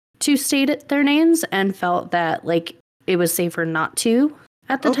to state their names and felt that like it was safer not to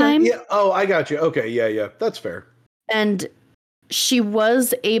at the time. Yeah. Oh, I got you. Okay. Yeah. That's fair. And she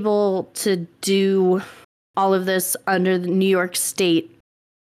was able to do all of this under the New York State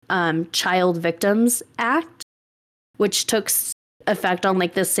Child Victims Act, which took effect on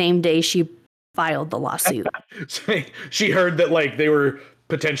like the same day she filed the lawsuit. She heard that like they were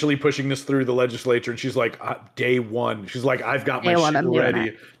potentially pushing this through the legislature, and she's like, day one. She's like, I've got my shit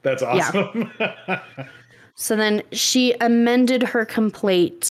ready. That's awesome. Yeah. So then she amended her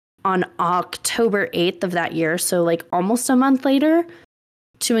complaint on October 8th of that year, so like almost a month later,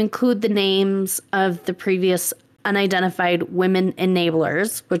 to include the names of the previous unidentified women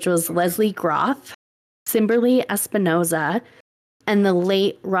enablers, which was Leslie Groff, Kimberly Espinoza, and the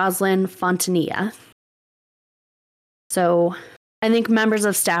late Rosalind Fontanilla. So I think members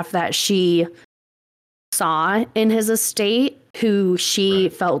of staff that she saw in his estate who she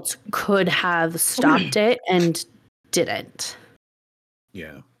felt could have stopped it and didn't.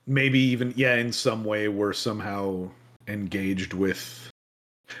 Yeah. Maybe even, in some way were somehow engaged with,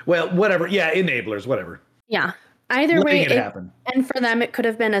 well, whatever. Yeah, enablers, whatever. Yeah. Either way, it happen. And for them, it could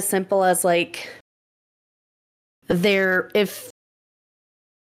have been as simple as like, if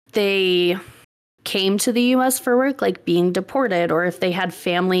they came to the U.S. for work, like being deported, or if they had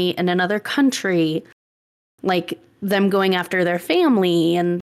family in another country, like them going after their family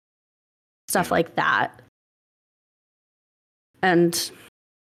and stuff like that. And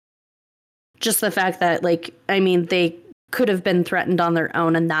just the fact that, like, I mean, they could have been threatened on their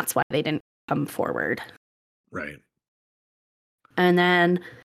own, and that's why they didn't come forward. Right. And then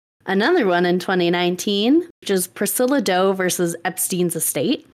another one in 2019, which is Priscilla Doe versus Epstein's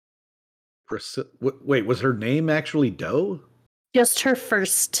estate. Wait, was her name actually Doe? Just her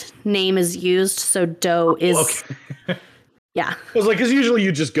first name is used, so Doe is... Okay. I was like, because usually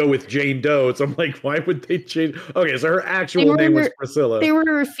you just go with Jane Doe. So I'm like, why would they change? Okay, so her actual name was Priscilla. There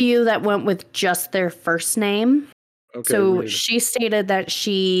were a few that went with just their first name. Okay, so weird. She stated that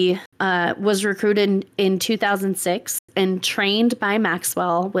she was recruited in 2006 and trained by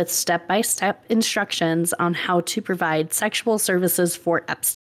Maxwell with step-by-step instructions on how to provide sexual services for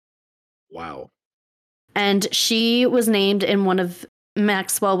Epstein. Wow. And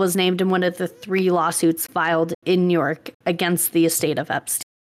Maxwell was named in one of the 3 lawsuits filed in New York against the estate of Epstein.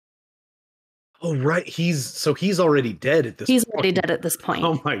 Oh, right. He's already dead at this point. He's already dead at this point.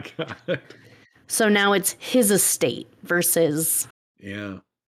 Oh my God. So now it's his estate versus him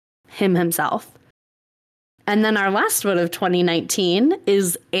himself. And then our last one of 2019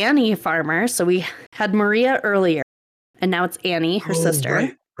 is Annie Farmer. So we had Maria earlier, and now it's Annie, her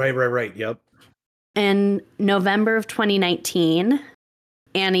sister. Right. Yep. In November of 2019,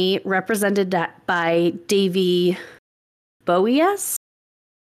 Annie, represented by Davy Boies.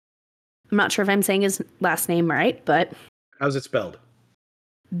 I'm not sure if I'm saying his last name right, but... How's it spelled?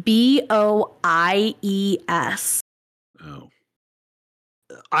 Boies. Oh.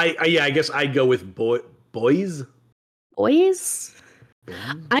 I guess I'd go with boys? Boys?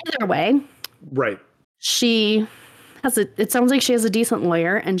 Either way. Right. It sounds like she has a decent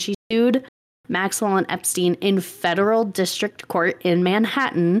lawyer, and she sued Maxwell and Epstein in federal district court in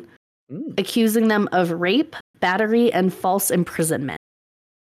Manhattan, accusing them of rape, battery, and false imprisonment.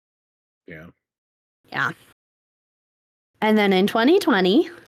 Yeah. And then in 2020,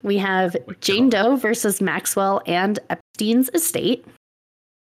 we have Jane Doe versus Maxwell and Epstein's estate.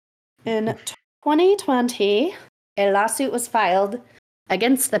 In 2020, a lawsuit was filed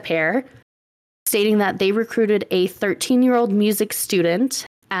against the pair, stating that they recruited a 13-year-old music student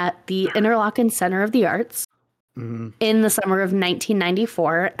at the Interlochen Center of the Arts in the summer of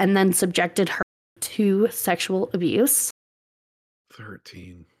 1994 and then subjected her to sexual abuse.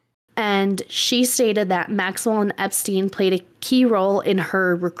 13. And she stated that Maxwell and Epstein played a key role in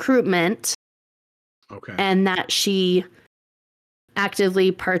her recruitment. Okay. And that she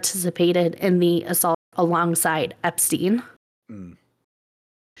actively participated in the assault alongside Epstein.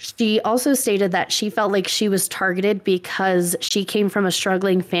 She also stated that she felt like she was targeted because she came from a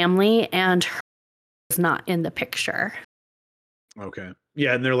struggling family and her was not in the picture. Okay.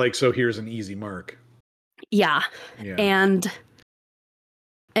 Yeah, and they're like, so here's an easy mark. Yeah. And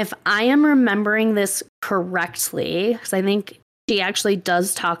if I am remembering this correctly, because I think she actually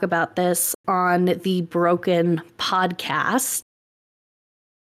does talk about this on the Broken podcast,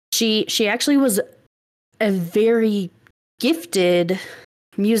 she actually was a very gifted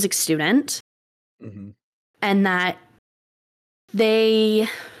music student, and that they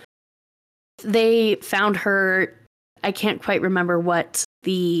found her, I can't quite remember what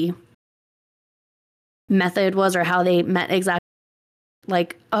the method was or how they met exactly,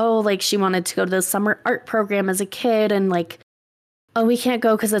 like, she wanted to go to the summer art program as a kid, and like, oh, we can't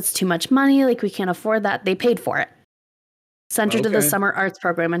go because it's too much money, like we can't afford that. They paid for it, sent her to the summer arts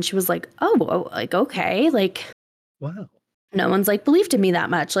program, and she was like, oh, like, okay, like, wow, no one's like believed in me that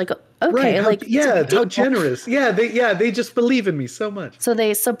much, like, okay, right, how generous. They just believe in me so much. So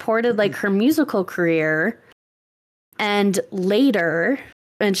they supported like her musical career, and later,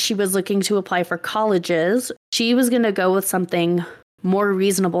 when she was looking to apply for colleges, she was going to go with something more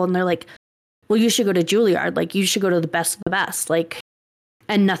reasonable, and they're like, well, you should go to Juilliard, like you should go to the best of the best, like,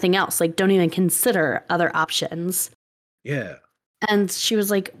 and nothing else, like don't even consider other options. And she was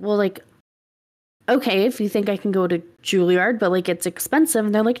like, well, like, okay, if you think I can go to Juilliard, but like it's expensive.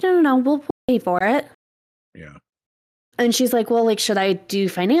 And they're like, no, we'll pay for it. And she's like, well, like, should I do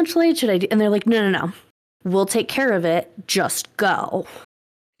financial aid? And they're like, no, we'll take care of it, just go.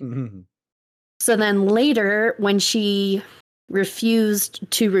 So then later, when she refused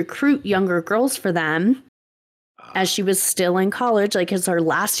to recruit younger girls for them, as she was still in college, like it's her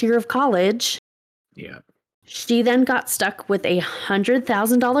last year of college, she then got stuck with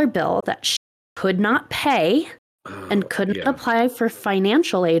 $100,000 bill that she could not pay and couldn't apply for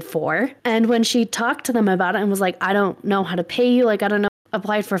financial aid for. And when she talked to them about it and was like, I don't know how to pay you, like I don't know,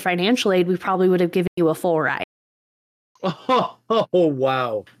 applied for financial aid, we probably would have given you a full ride. Oh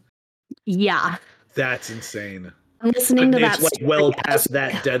wow. Yeah. That's insane. I'm listening to that. It's like well past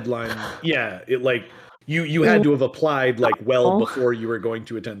that deadline. Yeah, it like you had to have applied like well before you were going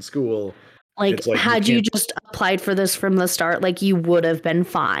to attend school. Like had you just applied for this from the start, like you would have been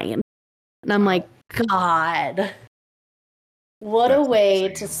fine. And I'm like, God, what a way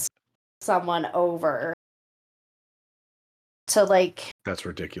to screw someone over. To like, that's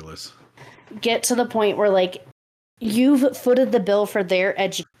ridiculous. Get to the point where like you've footed the bill for their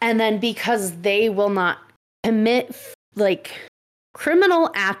education, and then because they will not commit like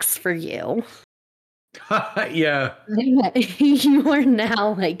criminal acts for you. Yeah. You are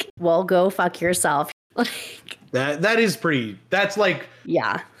now like, well, go fuck yourself. Like that is pretty. That's like,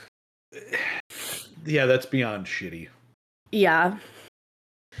 yeah. Yeah, that's beyond shitty. Yeah.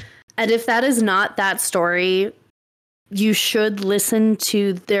 And if that is not that story, you should listen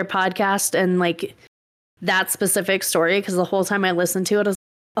to their podcast and like that specific story, because the whole time I listened to it, I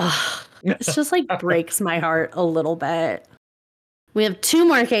was it's just like breaks my heart a little bit. We have 2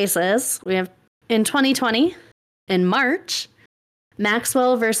 more cases. We have in 2020, in March,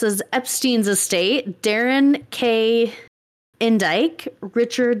 Maxwell versus Epstein's estate, Darren K. Indike,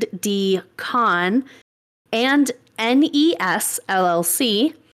 Richard D. Kahn, and NES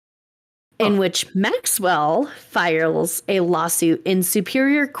LLC, in which Maxwell files a lawsuit in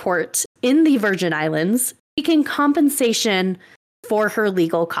Superior Court in the Virgin Islands seeking compensation for her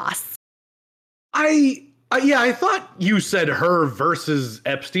legal costs. I thought you said her versus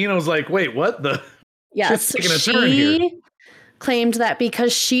Epstein. I was like, wait, what? Yes, taking a turn here. She claimed that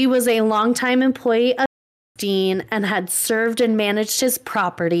because she was a longtime employee of Epstein and had served and managed his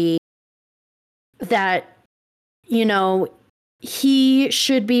property, that, you know, he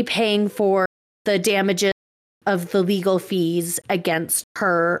should be paying for the damages of the legal fees against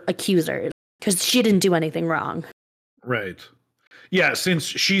her accusers because she didn't do anything wrong. Right. Yeah, since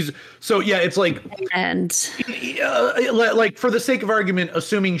she's it's like, and like for the sake of argument,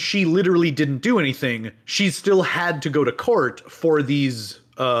 assuming she literally didn't do anything, she still had to go to court for these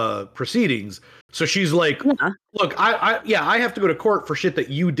proceedings. So she's like, look, I have to go to court for shit that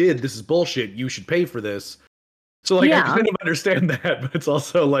you did. This is bullshit. You should pay for this. So like, I kind of understand that, but it's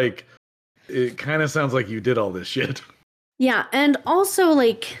also like, it kind of sounds like you did all this shit. Yeah, and also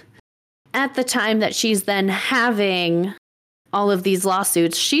like at the time that she's then having all of these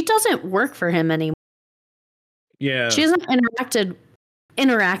lawsuits, she doesn't work for him anymore. Yeah. She hasn't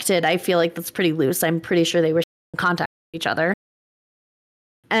interacted. I feel like that's pretty loose. I'm pretty sure they were in contact with each other.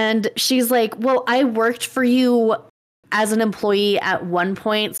 And she's like, well, I worked for you as an employee at one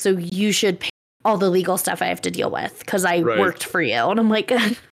point, so you should pay all the legal stuff I have to deal with because I worked for you. And I'm like,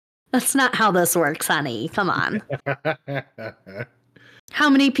 that's not how this works, honey. Come on. How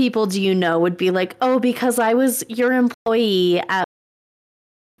many people do you know would be like, oh, because I was your employee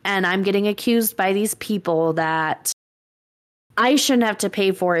and I'm getting accused by these people that I shouldn't have to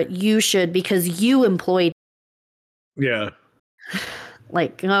pay for it. You should because you employed. Yeah.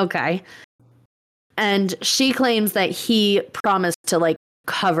 Like, okay. And she claims that he promised to like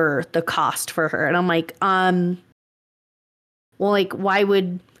cover the cost for her. And I'm like, well, like, why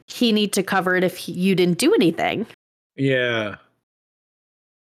would he need to cover it if you didn't do anything? Yeah.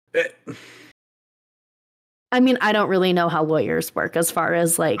 I mean, I don't really know how lawyers work as far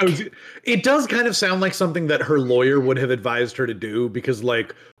as like... It does kind of sound like something that her lawyer would have advised her to do because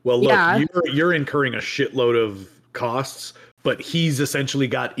like, well, look, you're incurring a shitload of costs, but he's essentially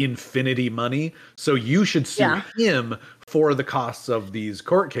got infinity money. So you should sue him for the costs of these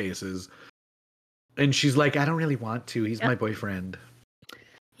court cases. And she's like, I don't really want to. He's my boyfriend.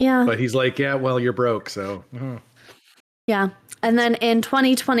 Yeah. But he's like, yeah, well, you're broke. So. Yeah. And then in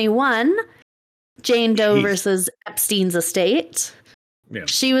 2021, Jane Doe versus Epstein's estate. Yeah.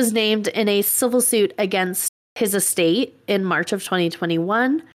 She was named in a civil suit against his estate in March of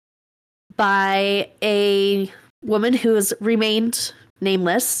 2021 by a woman who has remained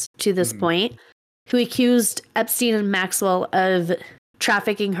nameless to this point, who accused Epstein and Maxwell of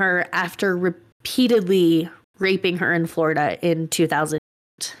trafficking her after repeatedly raping her in Florida in 2000.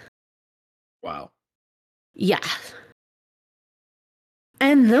 Wow. Yeah.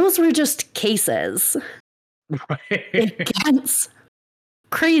 And those were just cases. Right. It gets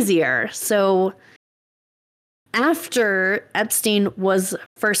crazier. So after Epstein was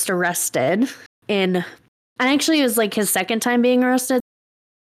first arrested actually it was like his second time being arrested,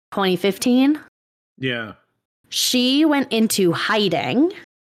 2015. Yeah. She went into hiding.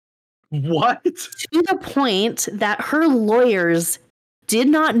 What? To the point that her lawyers did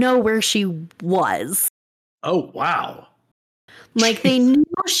not know where she was. Oh, wow. Like, they knew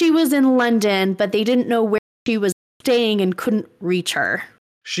she was in London, but they didn't know where she was staying and couldn't reach her.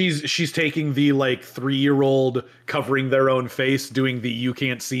 She's taking the, like, 3-year-old covering their own face, doing the you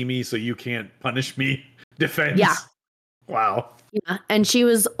can't see me, so you can't punish me defense. Yeah. Wow. Yeah. And she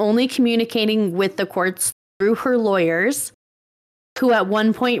was only communicating with the courts through her lawyers, who at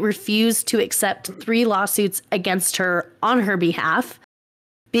one point refused to accept 3 lawsuits against her on her behalf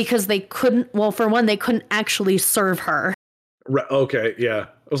because they couldn't, well, for one, they couldn't actually serve her. Right, okay, yeah.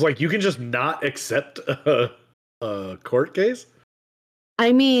 I was like, you can just not accept a court case?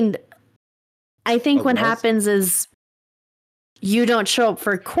 I mean, I think what happens is you don't show up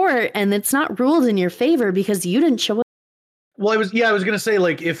for court and it's not ruled in your favor because you didn't show up. Well, I was going to say,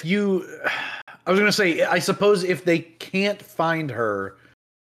 like, I suppose if they can't find her,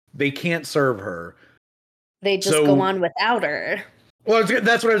 they can't serve her. They just go on without her. Well,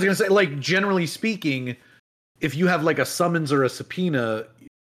 that's what I was going to say. Like, generally speaking, if you have like a summons or a subpoena,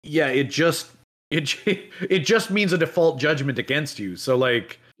 yeah, it just means a default judgment against you. So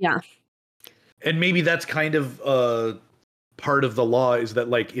like, yeah. And maybe that's kind of part of the law is that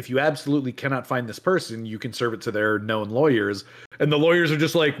like if you absolutely cannot find this person, you can serve it to their known lawyers, and the lawyers are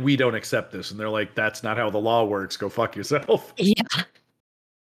just like, we don't accept this, and they're like, that's not how the law works. Go fuck yourself. Yeah.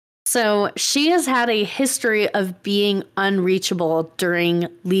 So she has had a history of being unreachable during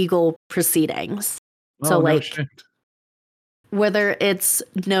legal proceedings. So like, whether it's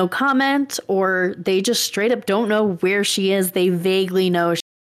no comment or they just straight up don't know where she is, they vaguely know she's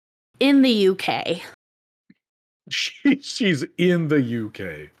in the UK. She's in the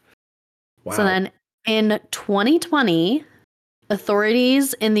UK. Wow. So then in 2020,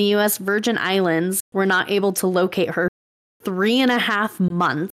 authorities in the US Virgin Islands were not able to locate her 3.5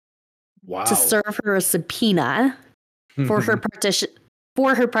 months. Wow. To serve her a subpoena for her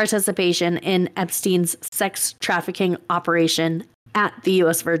participation in Epstein's sex trafficking operation at the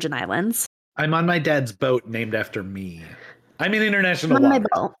U.S. Virgin Islands. I'm on my dad's boat named after me. I'm in international waters.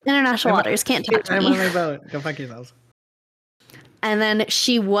 International waters. Can't touch me. I'm on my boat. Go fuck yourselves. And then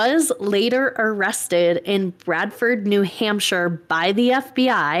she was later arrested in Bradford, New Hampshire by the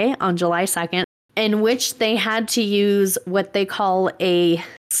FBI on July 2nd, in which they had to use what they call a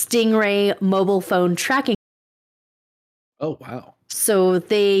Stingray mobile phone tracking. Oh, wow. So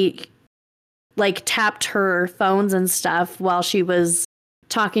they like tapped her phones and stuff while she was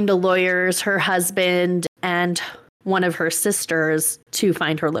talking to lawyers, her husband, and one of her sisters to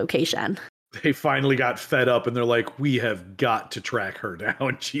find her location. They finally got fed up and they're like, we have got to track her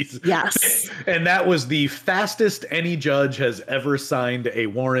down. Jesus. Yes. And that was the fastest any judge has ever signed a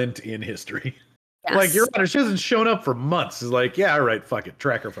warrant in history. Yes. Like, Your Honor, she hasn't shown up for months. It's like, yeah, all right, fuck it.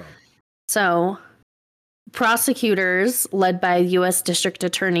 Track her phone. So, prosecutors, led by U.S. District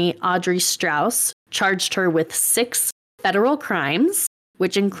Attorney Audrey Strauss, charged her with 6 federal crimes,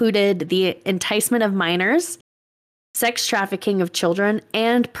 which included the enticement of minors, sex trafficking of children,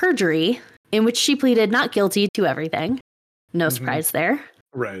 and perjury, in which she pleaded not guilty to everything. No surprise there.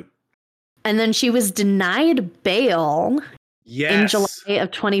 Right. And then she was denied bail. Yes. In July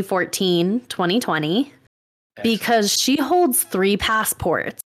of 2020, because she holds 3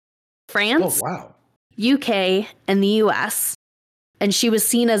 passports, France, UK, and the US. And she was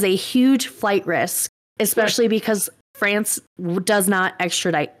seen as a huge flight risk, especially because France does not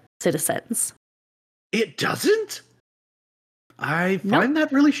extradite citizens. It doesn't? I find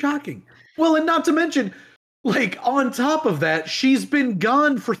that really shocking. Well, and not to mention, like, on top of that, she's been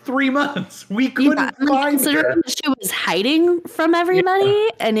gone for 3 months. We couldn't find her. She was hiding from everybody,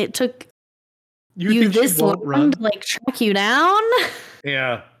 and it took you this long to, like, track you down.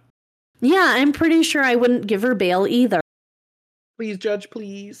 Yeah. Yeah, I'm pretty sure I wouldn't give her bail either. Please, Judge,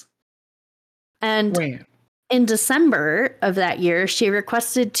 please. And in December of that year, she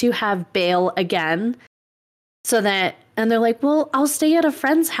requested to have bail again. And they're like, well, I'll stay at a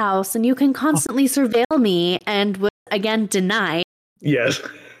friend's house and you can constantly surveil me, and was again denied. Yes.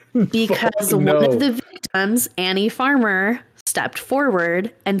 Because one of the victims, Annie Farmer, stepped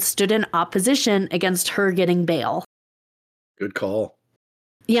forward and stood in opposition against her getting bail. Good call.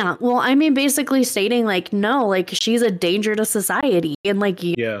 Yeah, well, I mean, basically stating, like, no, like, she's a danger to society. And, like,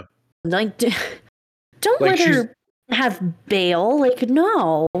 don't let her have bail. Like,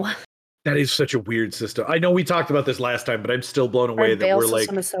 no. That is such a weird system. I know we talked about this last time, but I'm still blown away that we're like... Our bail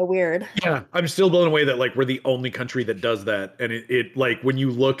system is so weird. Yeah, I'm still blown away that, like, we're the only country that does that. And it like, when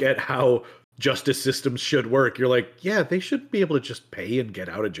you look at how justice systems should work, you're like, yeah, they should be able to just pay and get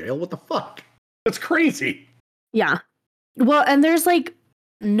out of jail. What the fuck? That's crazy. Yeah. Well, and there's, like,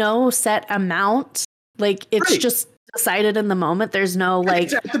 no set amount. Like, it's just decided in the moment. There's no, like...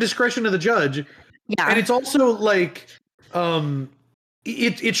 It's at the discretion of the judge. Yeah. And it's also, like...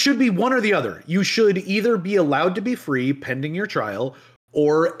 It should be one or the other. You should either be allowed to be free pending your trial,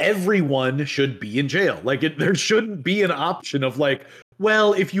 or everyone should be in jail. Like, there shouldn't be an option of, like,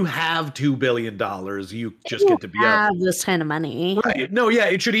 well, if you have $2 billion, you just get to be out. Have this kind of money. Right. No, yeah,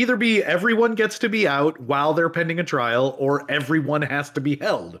 it should either be everyone gets to be out while they're pending a trial, or everyone has to be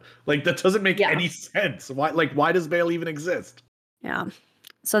held. Like, that doesn't make any sense. Why does bail even exist? Yeah.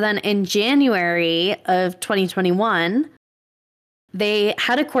 So then in January of 2021, they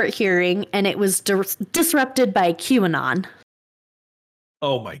had a court hearing, and it was disrupted by QAnon.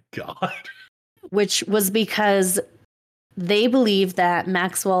 Oh my God. Which was because they believe that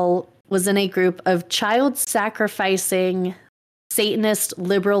Maxwell was in a group of child sacrificing Satanist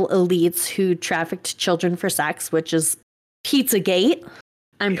liberal elites who trafficked children for sex, which is Pizzagate,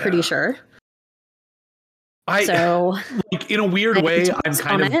 I'm pretty sure. So, like, in a weird way, I'm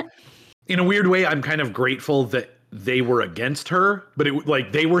kind of grateful that they were against her, but it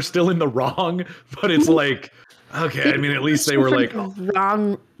like they were still in the wrong. But it's like, okay, I mean, at least they were like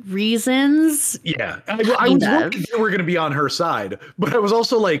wrong reasons. Yeah, I was worried they were going to be on her side, but I was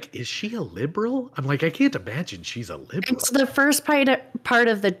also like, is she a liberal? I'm like, I can't imagine she's a liberal. It's the first part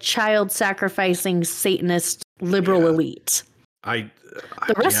of the child sacrificing Satanist liberal elite.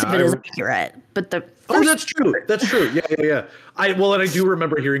 The rest of it is accurate, but that's true. That's true. Yeah. And I do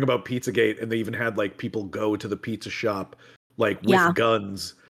remember hearing about Pizzagate, and they even had like people go to the pizza shop like with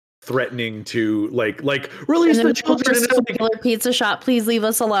guns, threatening to like release the children. And it's like, pizza shop, please leave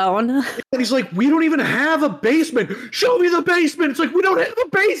us alone. And he's like, we don't even have a basement. Show me the basement. It's like, we don't have a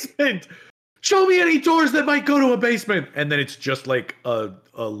basement. Show me any doors that might go to a basement. And then it's just like an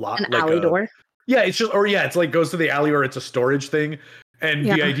alley door. Yeah, it's just, it's like goes to the alley, or it's a storage thing. And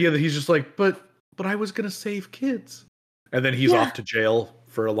the idea that he's just like, but I was gonna save kids, and then he's off to jail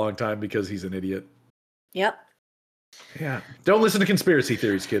for a long time because he's an idiot. Yep. Yeah. Don't listen to conspiracy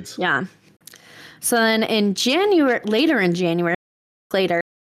theories, kids. Yeah. So then later in January,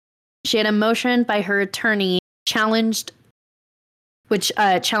 she had a motion by her attorney challenged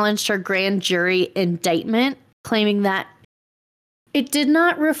her grand jury indictment, claiming that it did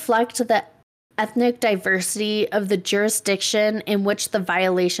not reflect the ethnic diversity of the jurisdiction in which the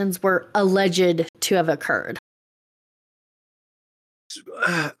violations were alleged to have occurred.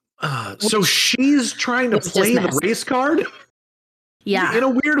 So she's trying to play the race card? Yeah. In a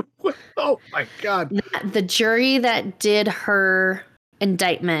weird way. Oh my God. The jury that did her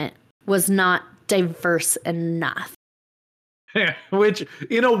indictment was not diverse enough. Which,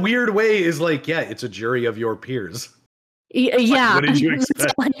 in a weird way, is like, it's a jury of your peers. Yeah. Like, what did you expect?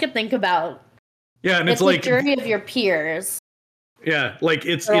 That's all I could think about. Yeah, and it's like a jury of your peers. Yeah, like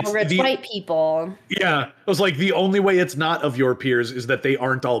it's rich white people. Yeah, it was like the only way it's not of your peers is that they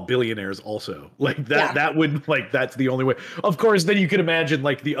aren't all billionaires. Also, like that would that's the only way. Of course, then you could imagine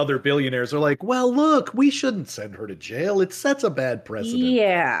like the other billionaires are like, well, look, we shouldn't send her to jail. It sets a bad precedent.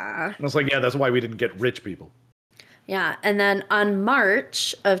 Yeah, and I was like, that's why we didn't get rich people. Yeah, and then on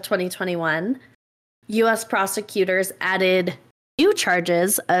March of 2021, U.S. prosecutors added new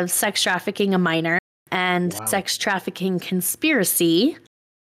charges of sex trafficking a minor and sex trafficking conspiracy,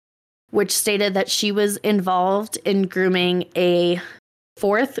 which stated that she was involved in grooming a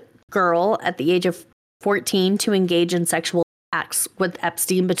fourth girl at the age of 14 to engage in sexual acts with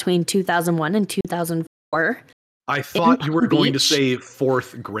Epstein between 2001 and 2004. I thought you were going to say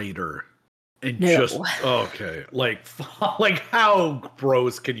fourth grader. And okay. Like how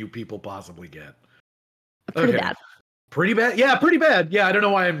gross can you people possibly get? Pretty bad. Pretty bad? Yeah, pretty bad. Yeah, I don't know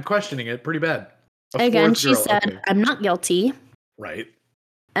why I'm questioning it. Pretty bad. Again, she said, I'm not guilty. Right.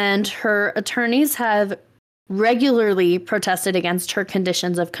 And her attorneys have regularly protested against her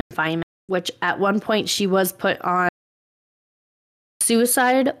conditions of confinement, which at one point she was put on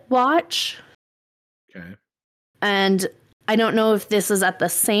suicide watch. Okay. And I don't know if this is at the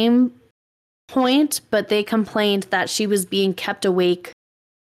same point, but they complained that she was being kept awake.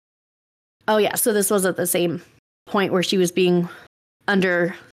 Oh, yeah. So this was at the same point where she was being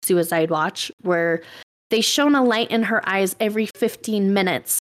under suicide watch, where they shone a light in her eyes every 15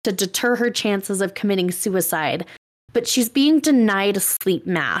 minutes to deter her chances of committing suicide. But she's being denied a sleep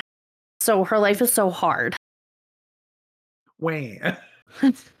mask. So her life is so hard. Wait.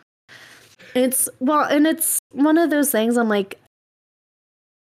 It's one of those things I'm like,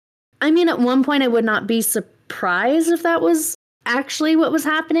 I mean, at one point I would not be surprised if that was actually what was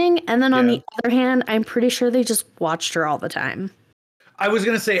happening. And then on the other hand, I'm pretty sure they just watched her all the time. I was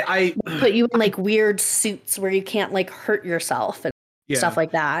going to say, put you in like weird suits where you can't like hurt yourself and stuff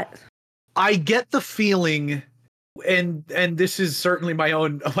like that. I get the feeling, and this is certainly my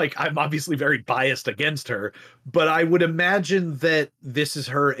own, like, I'm obviously very biased against her, but I would imagine that this is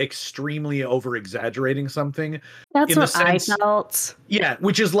her extremely over exaggerating something. That's what I felt. Yeah,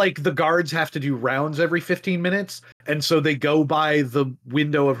 which is like the guards have to do rounds every 15 minutes. And so they go by the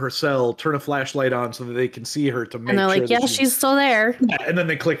window of her cell, turn a flashlight on so that they can see her to make sure. And they're like, she's still there. Yeah, and then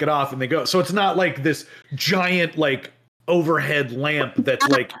they click it off and they go. So it's not like this giant, like, overhead lamp that's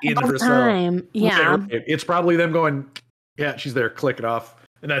like in her cell. Yeah. It's probably them going, yeah, she's there, click it off.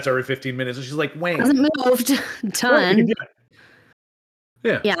 And that's every 15 minutes. And she's like, wait. Hasn't moved a ton.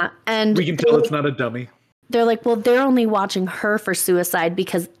 Yeah. Yeah. And we can tell it's not a dummy. they're like, well, they're only watching her for suicide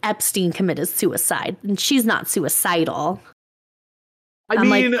because Epstein committed suicide and she's not suicidal. I'm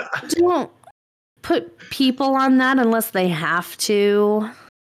like, don't put people on that unless they have to.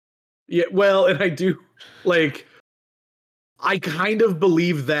 Yeah, well, and I do, like, I kind of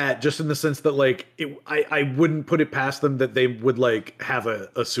believe that, just in the sense that, like, I wouldn't put it past them that they would, like, have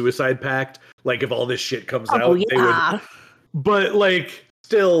a suicide pact. Like, if all this shit comes out, yeah. they would. But, like,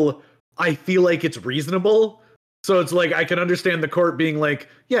 still, I feel like it's reasonable. So it's like, I can understand the court being like,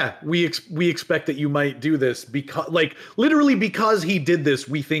 yeah, we expect that you might do this because, like, literally because he did this,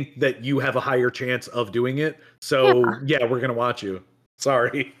 we think that you have a higher chance of doing it. So yeah, we're gonna watch you.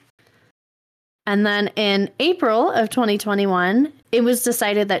 Sorry. And then in April of 2021, it was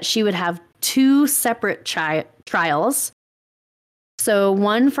decided that she would have 2 separate trials. So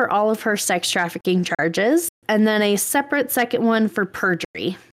one for all of her sex trafficking charges, and then a separate second one for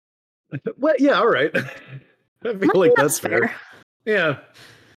perjury. Well, yeah, all right. I feel like that's fair. Yeah.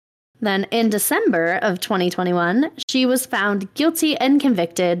 Then in December of 2021, she was found guilty and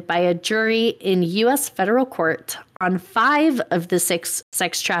convicted by a jury in U.S. federal court on 5 of the 6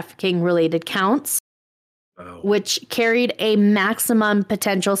 sex trafficking related counts, which carried a maximum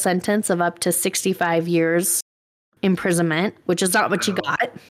potential sentence of up to 65 years imprisonment, which is not what she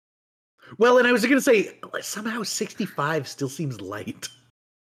got. Well, and I was going to say, somehow 65 still seems light.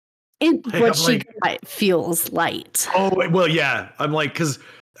 What she got feels light. Oh, well, yeah. I'm like, because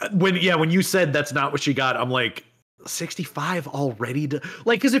when you said that's not what she got, I'm like, 65 already?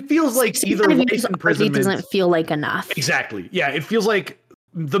 Because it feels like either life imprisonment doesn't feel like enough. Exactly. Yeah, it feels like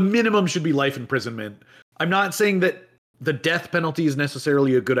the minimum should be life imprisonment. I'm not saying that the death penalty is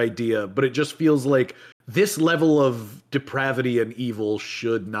necessarily a good idea, but it just feels like this level of depravity and evil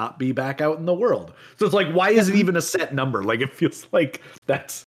should not be back out in the world. So it's like, why is it even a set number? Like, it feels like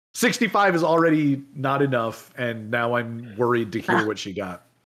that's 65 is already not enough, and now I'm worried to hear what she got.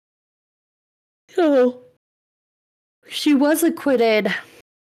 So she was acquitted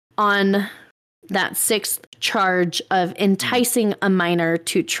on that 6th charge of enticing a minor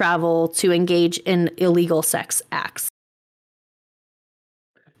to travel to engage in illegal sex acts.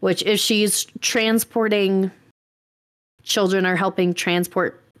 Which, if she's transporting children or helping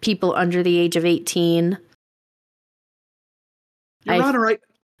transport people under the age of 18. Your Honor,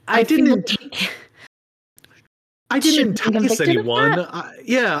 I didn't entice anyone. I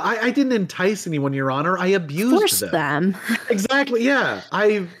didn't entice anyone, Your Honor. I abused them. Exactly. Yeah.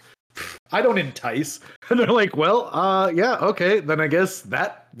 I don't entice. And they're like, well, yeah, okay. Then I guess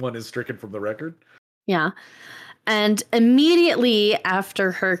that one is stricken from the record. Yeah. And immediately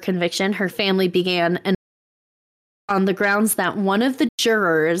after her conviction, her family began on the grounds that one of the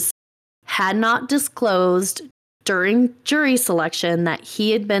jurors had not disclosed during jury selection that he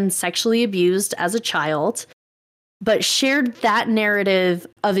had been sexually abused as a child, but shared that narrative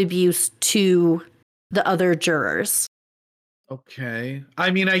of abuse to the other jurors. Okay. I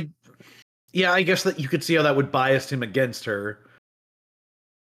mean, I guess that you could see how that would bias him against her.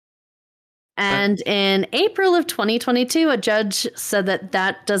 And in April of 2022, a judge said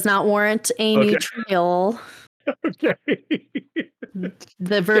that does not warrant a new trial. Okay.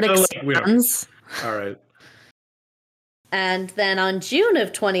 The verdict stands. All right. And then on June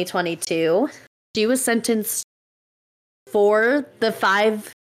of 2022, she was sentenced for the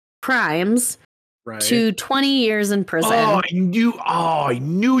 5 crimes to 20 years in prison. Oh, I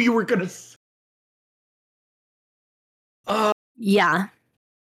knew you were going to. Yeah.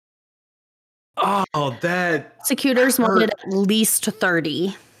 Oh, that prosecutors wanted at least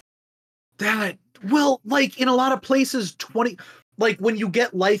 30. Like in a lot of places, 20. Like when you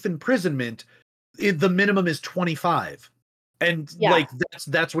get life imprisonment, the minimum is 25, and like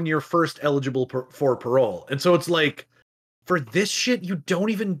that's when you're first eligible for parole. And so it's like, for this shit, you don't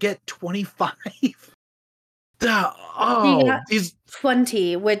even get 25. He's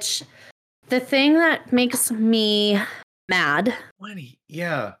 20. Which the thing that makes me mad. 20,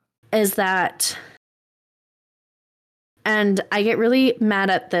 yeah. Is that, and I get really mad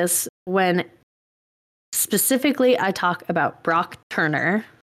at this when specifically I talk about Brock Turner,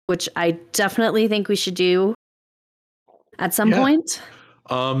 which I definitely think we should do at some point.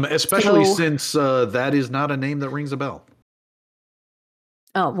 Especially since that is not a name that rings a bell.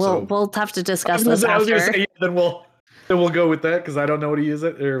 Oh, well, we'll have to discuss this after. I was going to say, then we'll go with that, because I don't know what he is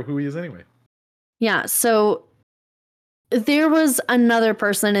or who he is anyway. Yeah, so there was another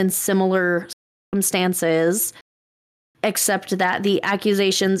person in similar circumstances, except that the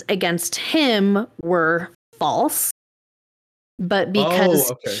accusations against him were false. But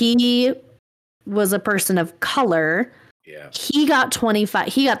because he was a person of color, he got 25.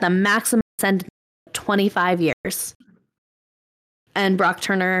 He got the maximum sentence 25 years. And Brock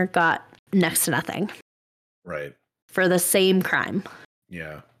Turner got next to nothing. Right. For the same crime.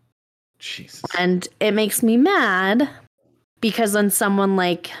 Yeah. Jesus. And it makes me mad because when someone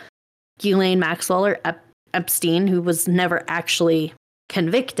like Ghislaine Maxwell or Epstein, who was never actually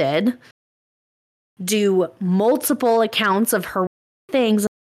convicted, do multiple accounts of her things,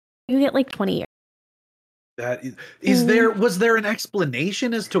 you get like 20 years. That was there an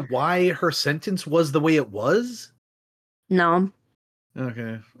explanation as to why her sentence was the way it was? No.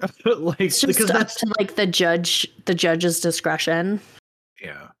 Okay. Like, it's just because up that's to like the judge's discretion.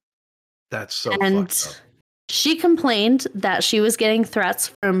 Yeah. That's so And fucked up. she complained that she was getting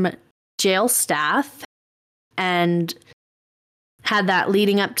threats from jail staff and had that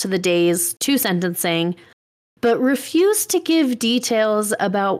leading up to the days to sentencing, but refused to give details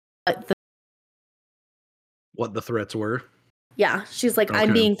about what the threats were. Yeah, she's like, Okay.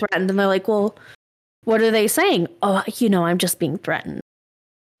 I'm being threatened. And they're like, well, what are they saying? Oh, I'm just being threatened.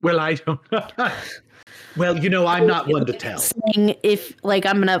 Well, I don't Well, I'm not one to tell. Saying if, like,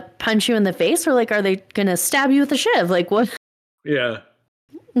 I'm going to punch you in the face, or, like, are they going to stab you with a shiv? Like, what? Yeah.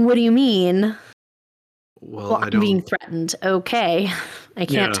 What do you mean? Well, I'm being threatened. Okay. I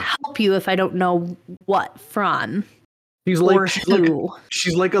can't help you if I don't know what from. She's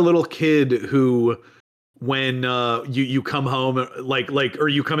like a little kid who, when you come home, or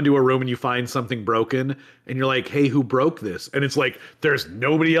you come into a room and you find something broken and you're like, hey, who broke this? And it's like, there's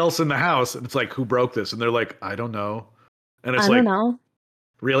nobody else in the house. And it's like, who broke this? And they're like, I don't know. And it's like, I don't know.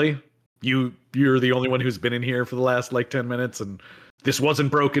 Really? You're the only one who's been in here for the last like 10 minutes, and this wasn't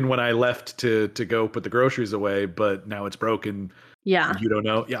broken when I left to go put the groceries away, but now it's broken. Yeah. You don't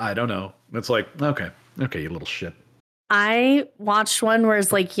know? Yeah, I don't know. It's like, okay, you little shit. I watched one where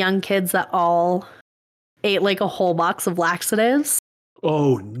it's like young kids that all ate like a whole box of laxatives.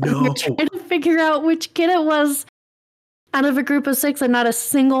 Oh no. We're trying to figure out which kid it was out of a group of 6, and not a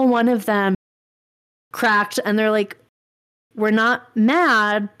single one of them cracked. And they're like, we're not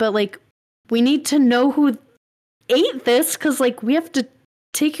mad, but like, we need to know who ate this, because like, we have to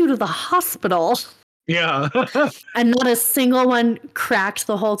take you to the hospital. Yeah. And not a single one cracked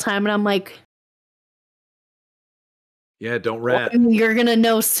the whole time. And I'm like, yeah, don't rat. Well, you're gonna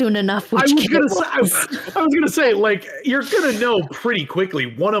know soon enough. I was gonna say, like, you're gonna know pretty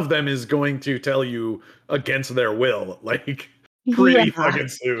quickly. One of them is going to tell you against their will, like, pretty fucking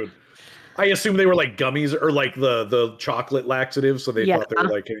soon. I assume they were like gummies or like the chocolate laxatives, so they thought they were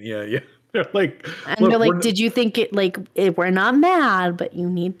like, yeah. They're like, and they're like, did you think we're not mad, but you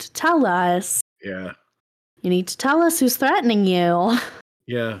need to tell us. Yeah. You need to tell us who's threatening you.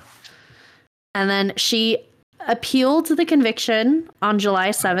 Yeah. And then she appealed the conviction on July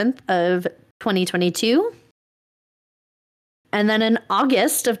 7th of 2022. And then in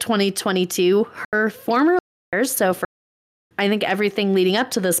August of 2022, her former lawyers, so for I think everything leading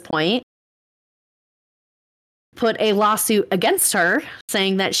up to this point, put a lawsuit against her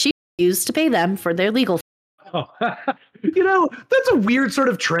saying that she refused to pay them for their legal fees. Oh. That's a weird sort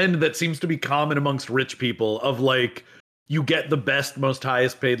of trend that seems to be common amongst rich people, of like, you get the best, most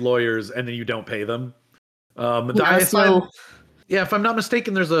highest paid lawyers and then you don't pay them. If I'm not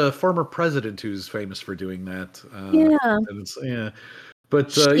mistaken, there's a former president who's famous for doing that.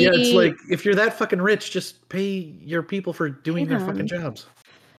 But it's like, if you're that fucking rich, just pay your people for doing their fucking jobs.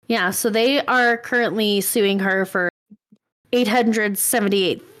 Yeah, so they are currently suing her for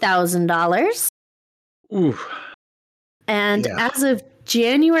 $878,000. Ooh. And as of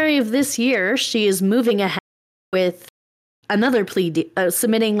January of this year, she is moving ahead with another plea,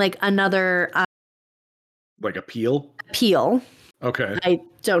 submitting like another like appeal. Okay. I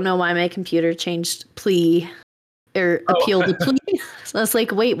don't know why my computer changed plea or appeal to plea. So I was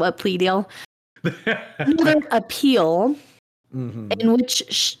like, wait, what plea deal? Another appeal, in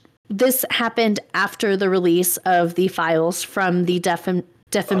which this happened after the release of the files from the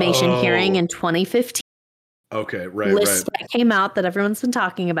defamation hearing in 2015. Okay, right. That came out that everyone's been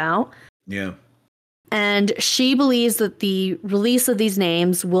talking about. Yeah. And she believes that the release of these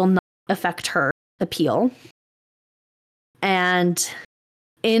names will not affect her appeal. And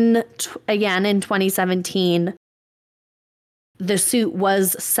in 2017, the suit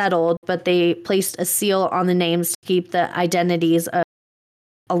was settled, but they placed a seal on the names to keep the identities of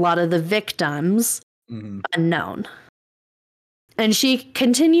a lot of the victims unknown. And she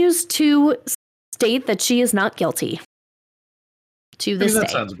continues to state that she is not guilty to this day.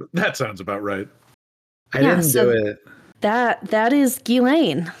 That sounds about right. I didn't do it. That is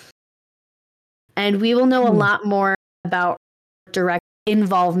Ghislaine. And we will know a lot more about direct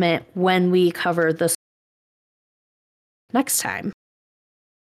involvement when we cover this next time.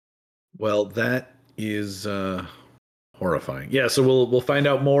 Well, that is horrifying. Yeah, so we'll find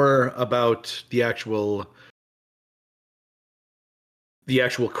out more about the actual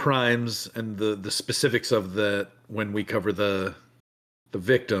crimes and the specifics of that when we cover the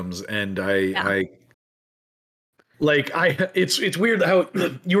victims. And it's weird how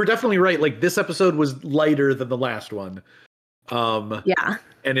you were definitely right. Like, this episode was lighter than the last one. Yeah.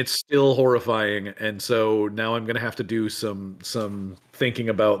 And it's still horrifying. And so now I'm gonna have to do some thinking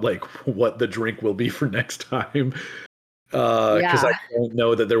about like what the drink will be for next time. Because I don't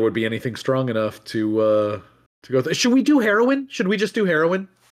know that there would be anything strong enough to go. Should we do heroin? Should we just do heroin?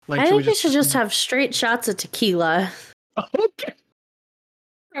 Like, I think we should just have straight shots of tequila. Okay.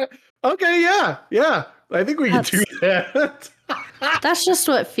 Okay. Yeah. I think we can do that. That's just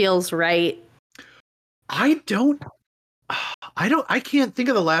what feels right. I can't think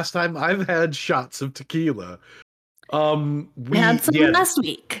of the last time I've had shots of tequila. We had some last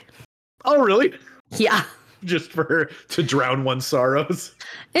week. Oh, really? Yeah. Just to drown one's sorrows.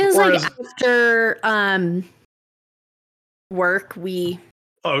 It was like after work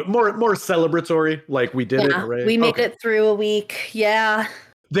more celebratory, like we did it. Right? We made it through a week. Yeah.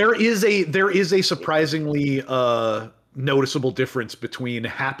 There is a surprisingly noticeable difference between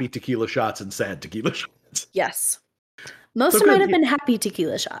happy tequila shots and sad tequila shots. Yes. Most might have been happy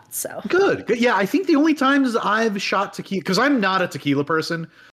tequila shots. So good. Yeah, I think the only times I've shot tequila, because I'm not a tequila person.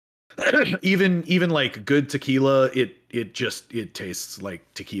 even like good tequila, it tastes like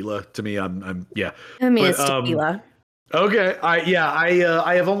tequila to me. I'm yeah. I mean, it's tequila. Okay,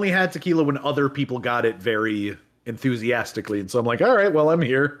 I have only had tequila when other people got it very enthusiastically, and so I'm like, all right, well, I'm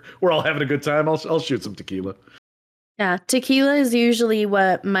here. We're all having a good time. I'll shoot some tequila. Yeah, tequila is usually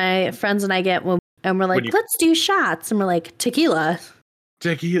what my friends and I get and we're like, let's do shots, and we're like, tequila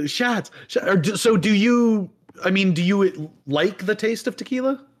shots. So do you like the taste of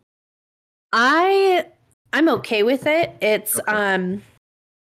tequila? I'm okay with it. It's okay.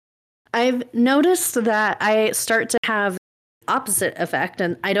 I've noticed that I start to have the opposite effect,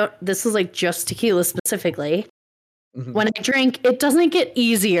 and this is like just tequila specifically. Mm-hmm. When I drink, it doesn't get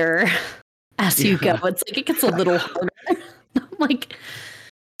easier as you go. It's like it gets a little harder. Like,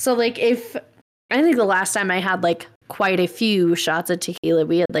 so like I think the last time I had like quite a few shots of tequila,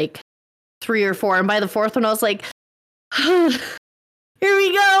 we had like 3 or 4, and by the 4th one I was like, here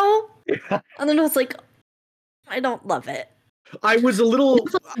we go. And then I was like, I don't love it. I was a little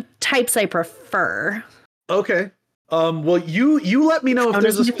types I prefer. Okay. Well, you let me know if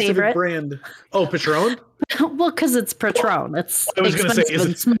there's a specific brand. Oh, Patron? Well, because it's Patron. It's expensive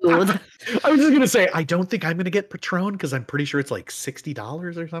and smooth. I was just gonna say, I don't think I'm gonna get Patron because I'm pretty sure it's like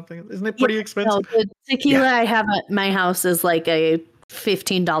 $60 or something. Isn't it pretty expensive? No, the tequila I have at my house is like a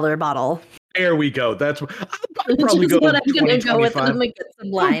 $15 bottle. There we go. That's what I'll probably go. What I'm gonna go with. I'm gonna get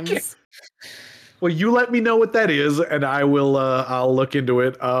some limes. Okay. Well, you let me know what that is, and I will. I'll look into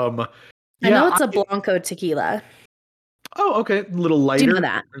it. I know it's a Blanco tequila. Oh, okay. A little lighter. Do you know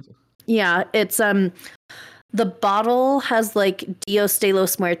that? Yeah, it's the bottle has like Dios de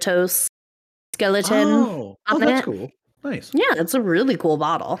los Muertos skeleton. Oh, that's cool. Nice. Yeah, it's a really cool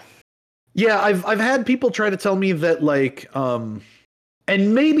bottle. Yeah, I've had people try to tell me that like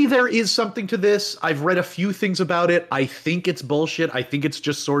and maybe there is something to this. I've read a few things about it. I think it's bullshit. I think it's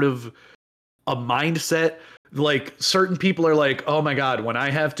just sort of a mindset. Like, certain people are like, oh my God, when I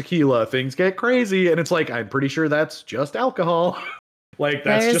have tequila, things get crazy. And it's like, I'm pretty sure that's just alcohol. Like,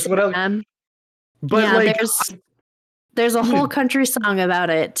 that's just what But yeah, like, there's a whole country song about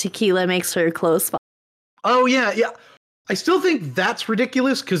it. Tequila makes her clothes fall. Oh yeah. I still think that's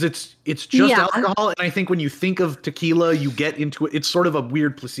ridiculous because it's just alcohol. And I think when you think of tequila, you get into it. It's sort of a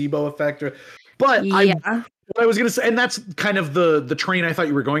weird placebo effect. But what I was going to say, and that's kind of the train I thought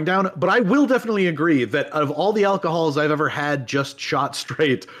you were going down, but I will definitely agree that of all the alcohols I've ever had just shot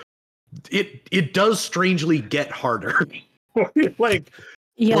straight, it does strangely get harder. Like,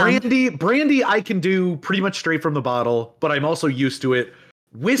 brandy I can do pretty much straight from the bottle, but I'm also used to it.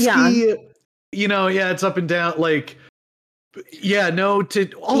 Whiskey, it's up and down. Like,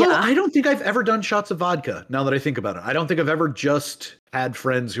 although I don't think I've ever done shots of vodka, now that I think about it. I don't think I've ever just had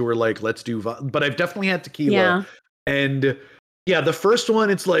friends who were like, let's do vodka. But I've definitely had tequila. Yeah. And the first one,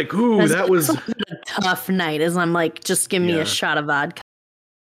 it's like, ooh, that was a tough night, as I'm like, just give me a shot of vodka.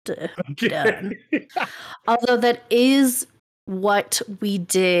 Done. Although that is what we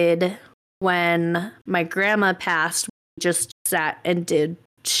did when my grandma passed. We just sat and did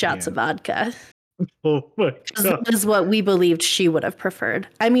shots of vodka. Oh my God. That is what we believed she would have preferred.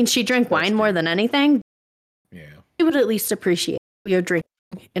 I mean, she drank wine more than anything. Yeah. She would at least appreciate your drink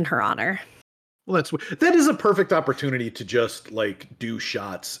in her honor. Well, that is a perfect opportunity to just like do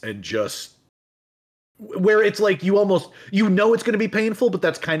shots and just where it's like you know it's going to be painful, but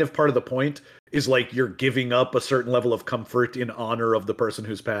that's kind of part of the point, is like you're giving up a certain level of comfort in honor of the person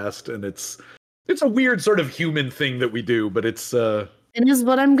who's passed, and it's a weird sort of human thing that we do, but it's it is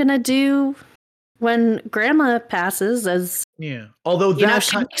what I'm gonna do when grandma passes, as although you know,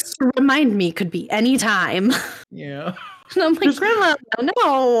 she likes to remind me could be any time. Yeah. And I'm like, grandma,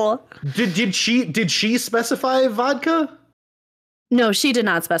 no. Did she specify vodka? No, she did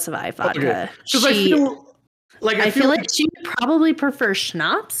not specify vodka. Because I feel like she would probably prefer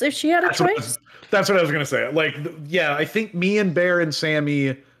schnapps if she had a choice. That's what I was gonna say. Like, yeah, I think me and Bear and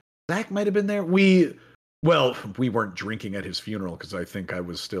Sammy, Zach might have been there. We weren't drinking at his funeral because I think I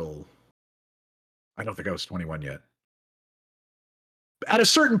don't think I was 21 yet. At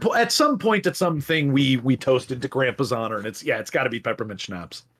some point at something, we toasted to Grandpa's honor, and it's got to be peppermint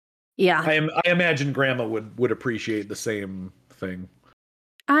schnapps. Yeah, I imagine Grandma would appreciate the same thing.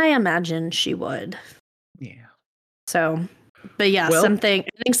 I imagine she would. Yeah. So, but yeah, I think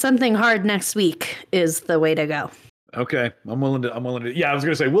something hard next week is the way to go. Okay, I'm willing to. Yeah, I was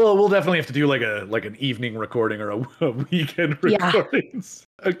gonna say we'll definitely have to do like an evening recording or a weekend recording.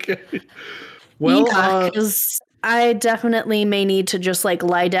 Yeah. Okay. Well, because I definitely may need to just like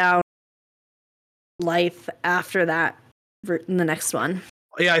lie down life after that in the next one.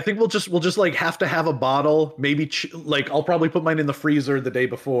 Yeah, I think we'll just like have to have a bottle. Maybe like I'll probably put mine in the freezer the day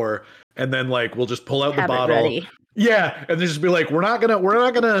before, and then like we'll just pull out the bottle. Ready. Yeah, and then just be like, we're not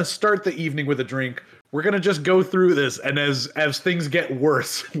gonna start the evening with a drink. We're gonna just go through this, and as things get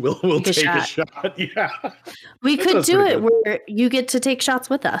worse, we'll take a shot. Yeah, we could do it where you get to take shots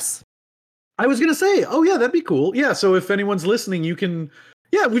with us. I was gonna say, oh yeah, that'd be cool. Yeah, so if anyone's listening, you can.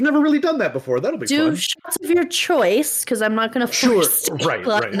 Yeah, we've never really done that before. That'll be fun. Do shots of your choice, because I'm not going to force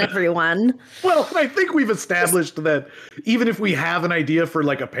on everyone. Well, I think we've established that even if we have an idea for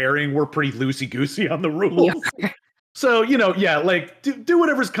like a pairing, we're pretty loosey-goosey on the rules. So, like do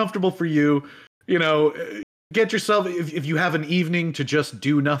whatever's comfortable for you. Get yourself, if you have an evening to just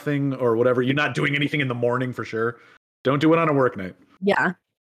do nothing or whatever, you're not doing anything in the morning for sure. Don't do it on a work night. Yeah.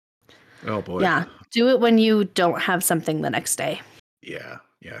 Oh boy. Yeah. Do it when you don't have something the next day. Yeah,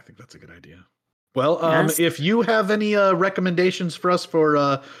 I think that's a good idea. Well, if you have any recommendations for us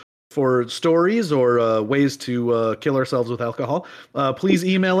for stories or ways to kill ourselves with alcohol, please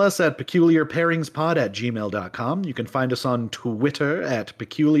email us at peculiarpairingspod@gmail.com. You can find us on Twitter at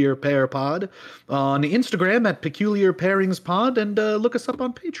peculiarpairpod, on Instagram at peculiarpairingspod, and look us up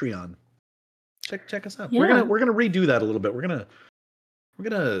on Patreon. Check us out. Yeah. We're gonna redo that a little bit. We're gonna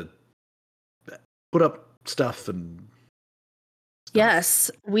put up stuff and. Yes,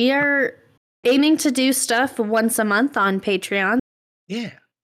 we are aiming to do stuff once a month on Patreon. Yeah.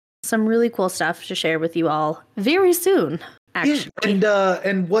 Some really cool stuff to share with you all very soon, actually. Yeah.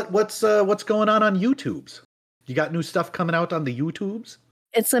 And what's going on YouTubes? You got new stuff coming out on the YouTubes?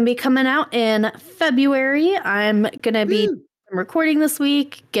 It's going to be coming out in February. I'm going to be recording this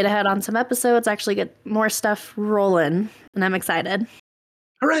week, get ahead on some episodes, actually get more stuff rolling, and I'm excited.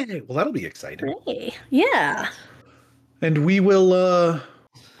 Hooray! Well, that'll be exciting. Hooray. Yeah. And we will,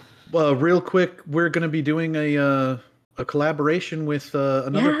 real quick, we're going to be doing a collaboration with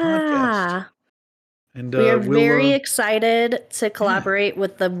another podcast. And we are very excited to collaborate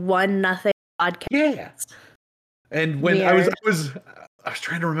with the One Nothing podcast. Yeah. And when I was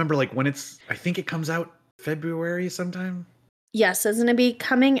trying to remember, like when I think it comes out February sometime. Yes, it's going to be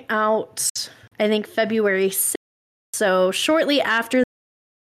coming out, I think February 6th. So shortly after.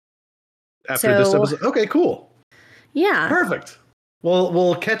 This episode. Okay, cool. Yeah. Perfect. Well,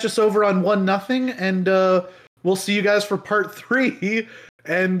 we'll catch us over on One Nothing, and we'll see you guys for part 3,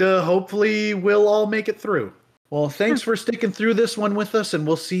 and hopefully we'll all make it through. Well, thanks for sticking through this one with us, and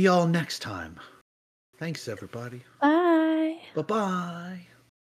we'll see y'all next time. Thanks, everybody. Bye. Bye-bye.